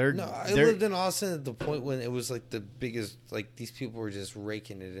I lived in Austin at the point when it was like the biggest, like these people were just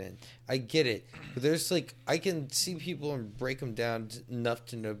raking it in. I get it, but there's like I can see people and break them down enough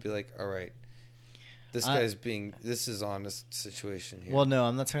to know, be like, all right, This guy's this is honest situation here. Well, no,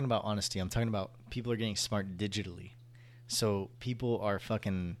 I'm not talking about honesty. I'm talking about people are getting smart digitally. So people are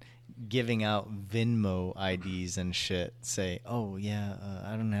fucking giving out Venmo IDs and shit. Say, oh, yeah,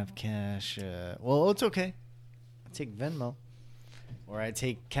 I don't have cash. Well, it's okay. I take Venmo. Or I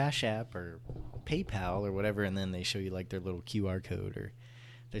take Cash App or PayPal or whatever, and then they show you, like, their little QR code. Or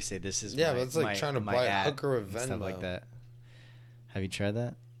they say, this is but it's like trying to buy a hooker with Venmo. Stuff like that. Have you tried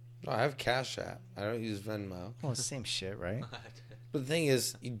that? No, I have Cash App. I don't use Venmo. Well, it's the same shit, right? But the thing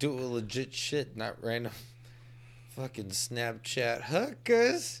is, you do it with legit shit, not random fucking Snapchat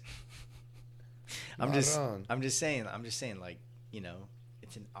hookers. I'm just saying, like, you know,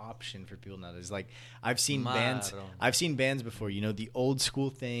 it's an option for people nowadays. Like, I've seen bands before. You know, the old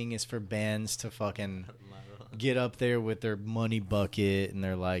school thing is for bands to fucking get up there with their money bucket and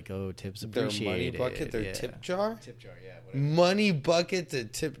they're like, oh, tips appreciated. Their money bucket, their tip jar? Tip jar, yeah. Money bucket to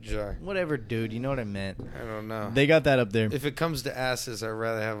tip jar. Whatever, dude. You know what I meant. I don't know. They got that up there. If it comes to asses, I'd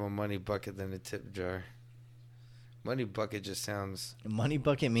rather have a money bucket than a tip jar. Money bucket just sounds... Money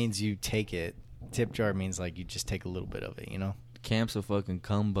bucket means you take it. Tip jar means like you just take a little bit of it, you know? Camp's a fucking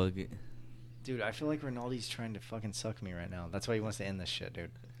cum bucket. Dude, I feel like Rinaldi's trying to fucking suck me right now. That's why he wants to end this shit,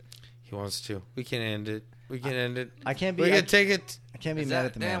 dude. He wants to. We can end it. We can end it. I can't be... We can take it. I can't be mad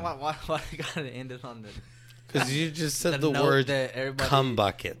at the man. Why you gotta end it on the... Because you just said the word cum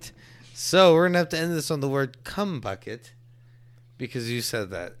bucket. So we're going to have to end this on the word cum bucket because you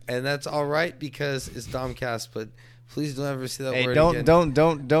said that. And that's all right because it's Domcast, but please don't ever see that word again.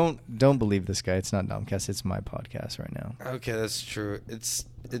 Don't believe this guy. It's not Domcast. It's my podcast right now. Okay, that's true. It's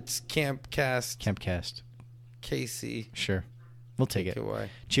Campcast. Campcast. KC. Sure. We'll take it. Away.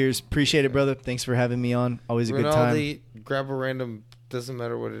 Cheers. Appreciate it, brother. Thanks for having me on. Always a good time. Grab a random... Doesn't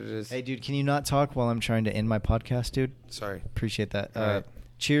matter what it is. Hey, dude, can you not talk while I'm trying to end my podcast, dude? Sorry. Appreciate that. Right.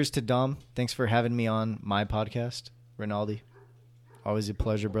 Cheers to Dom. Thanks for having me on my podcast. Rinaldi. Always a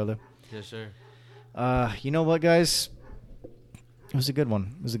pleasure, brother. Yes, sir. You know what, guys? It was a good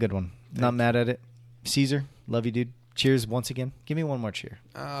one. Not mad at it. Caesar, love you, dude. Cheers once again. Give me one more cheer.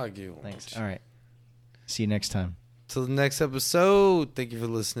 I'll give you one. Thanks. All right. See you next time. Till the next episode. Thank you for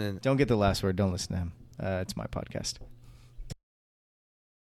listening. Don't get the last word. Don't listen to him. It's my podcast.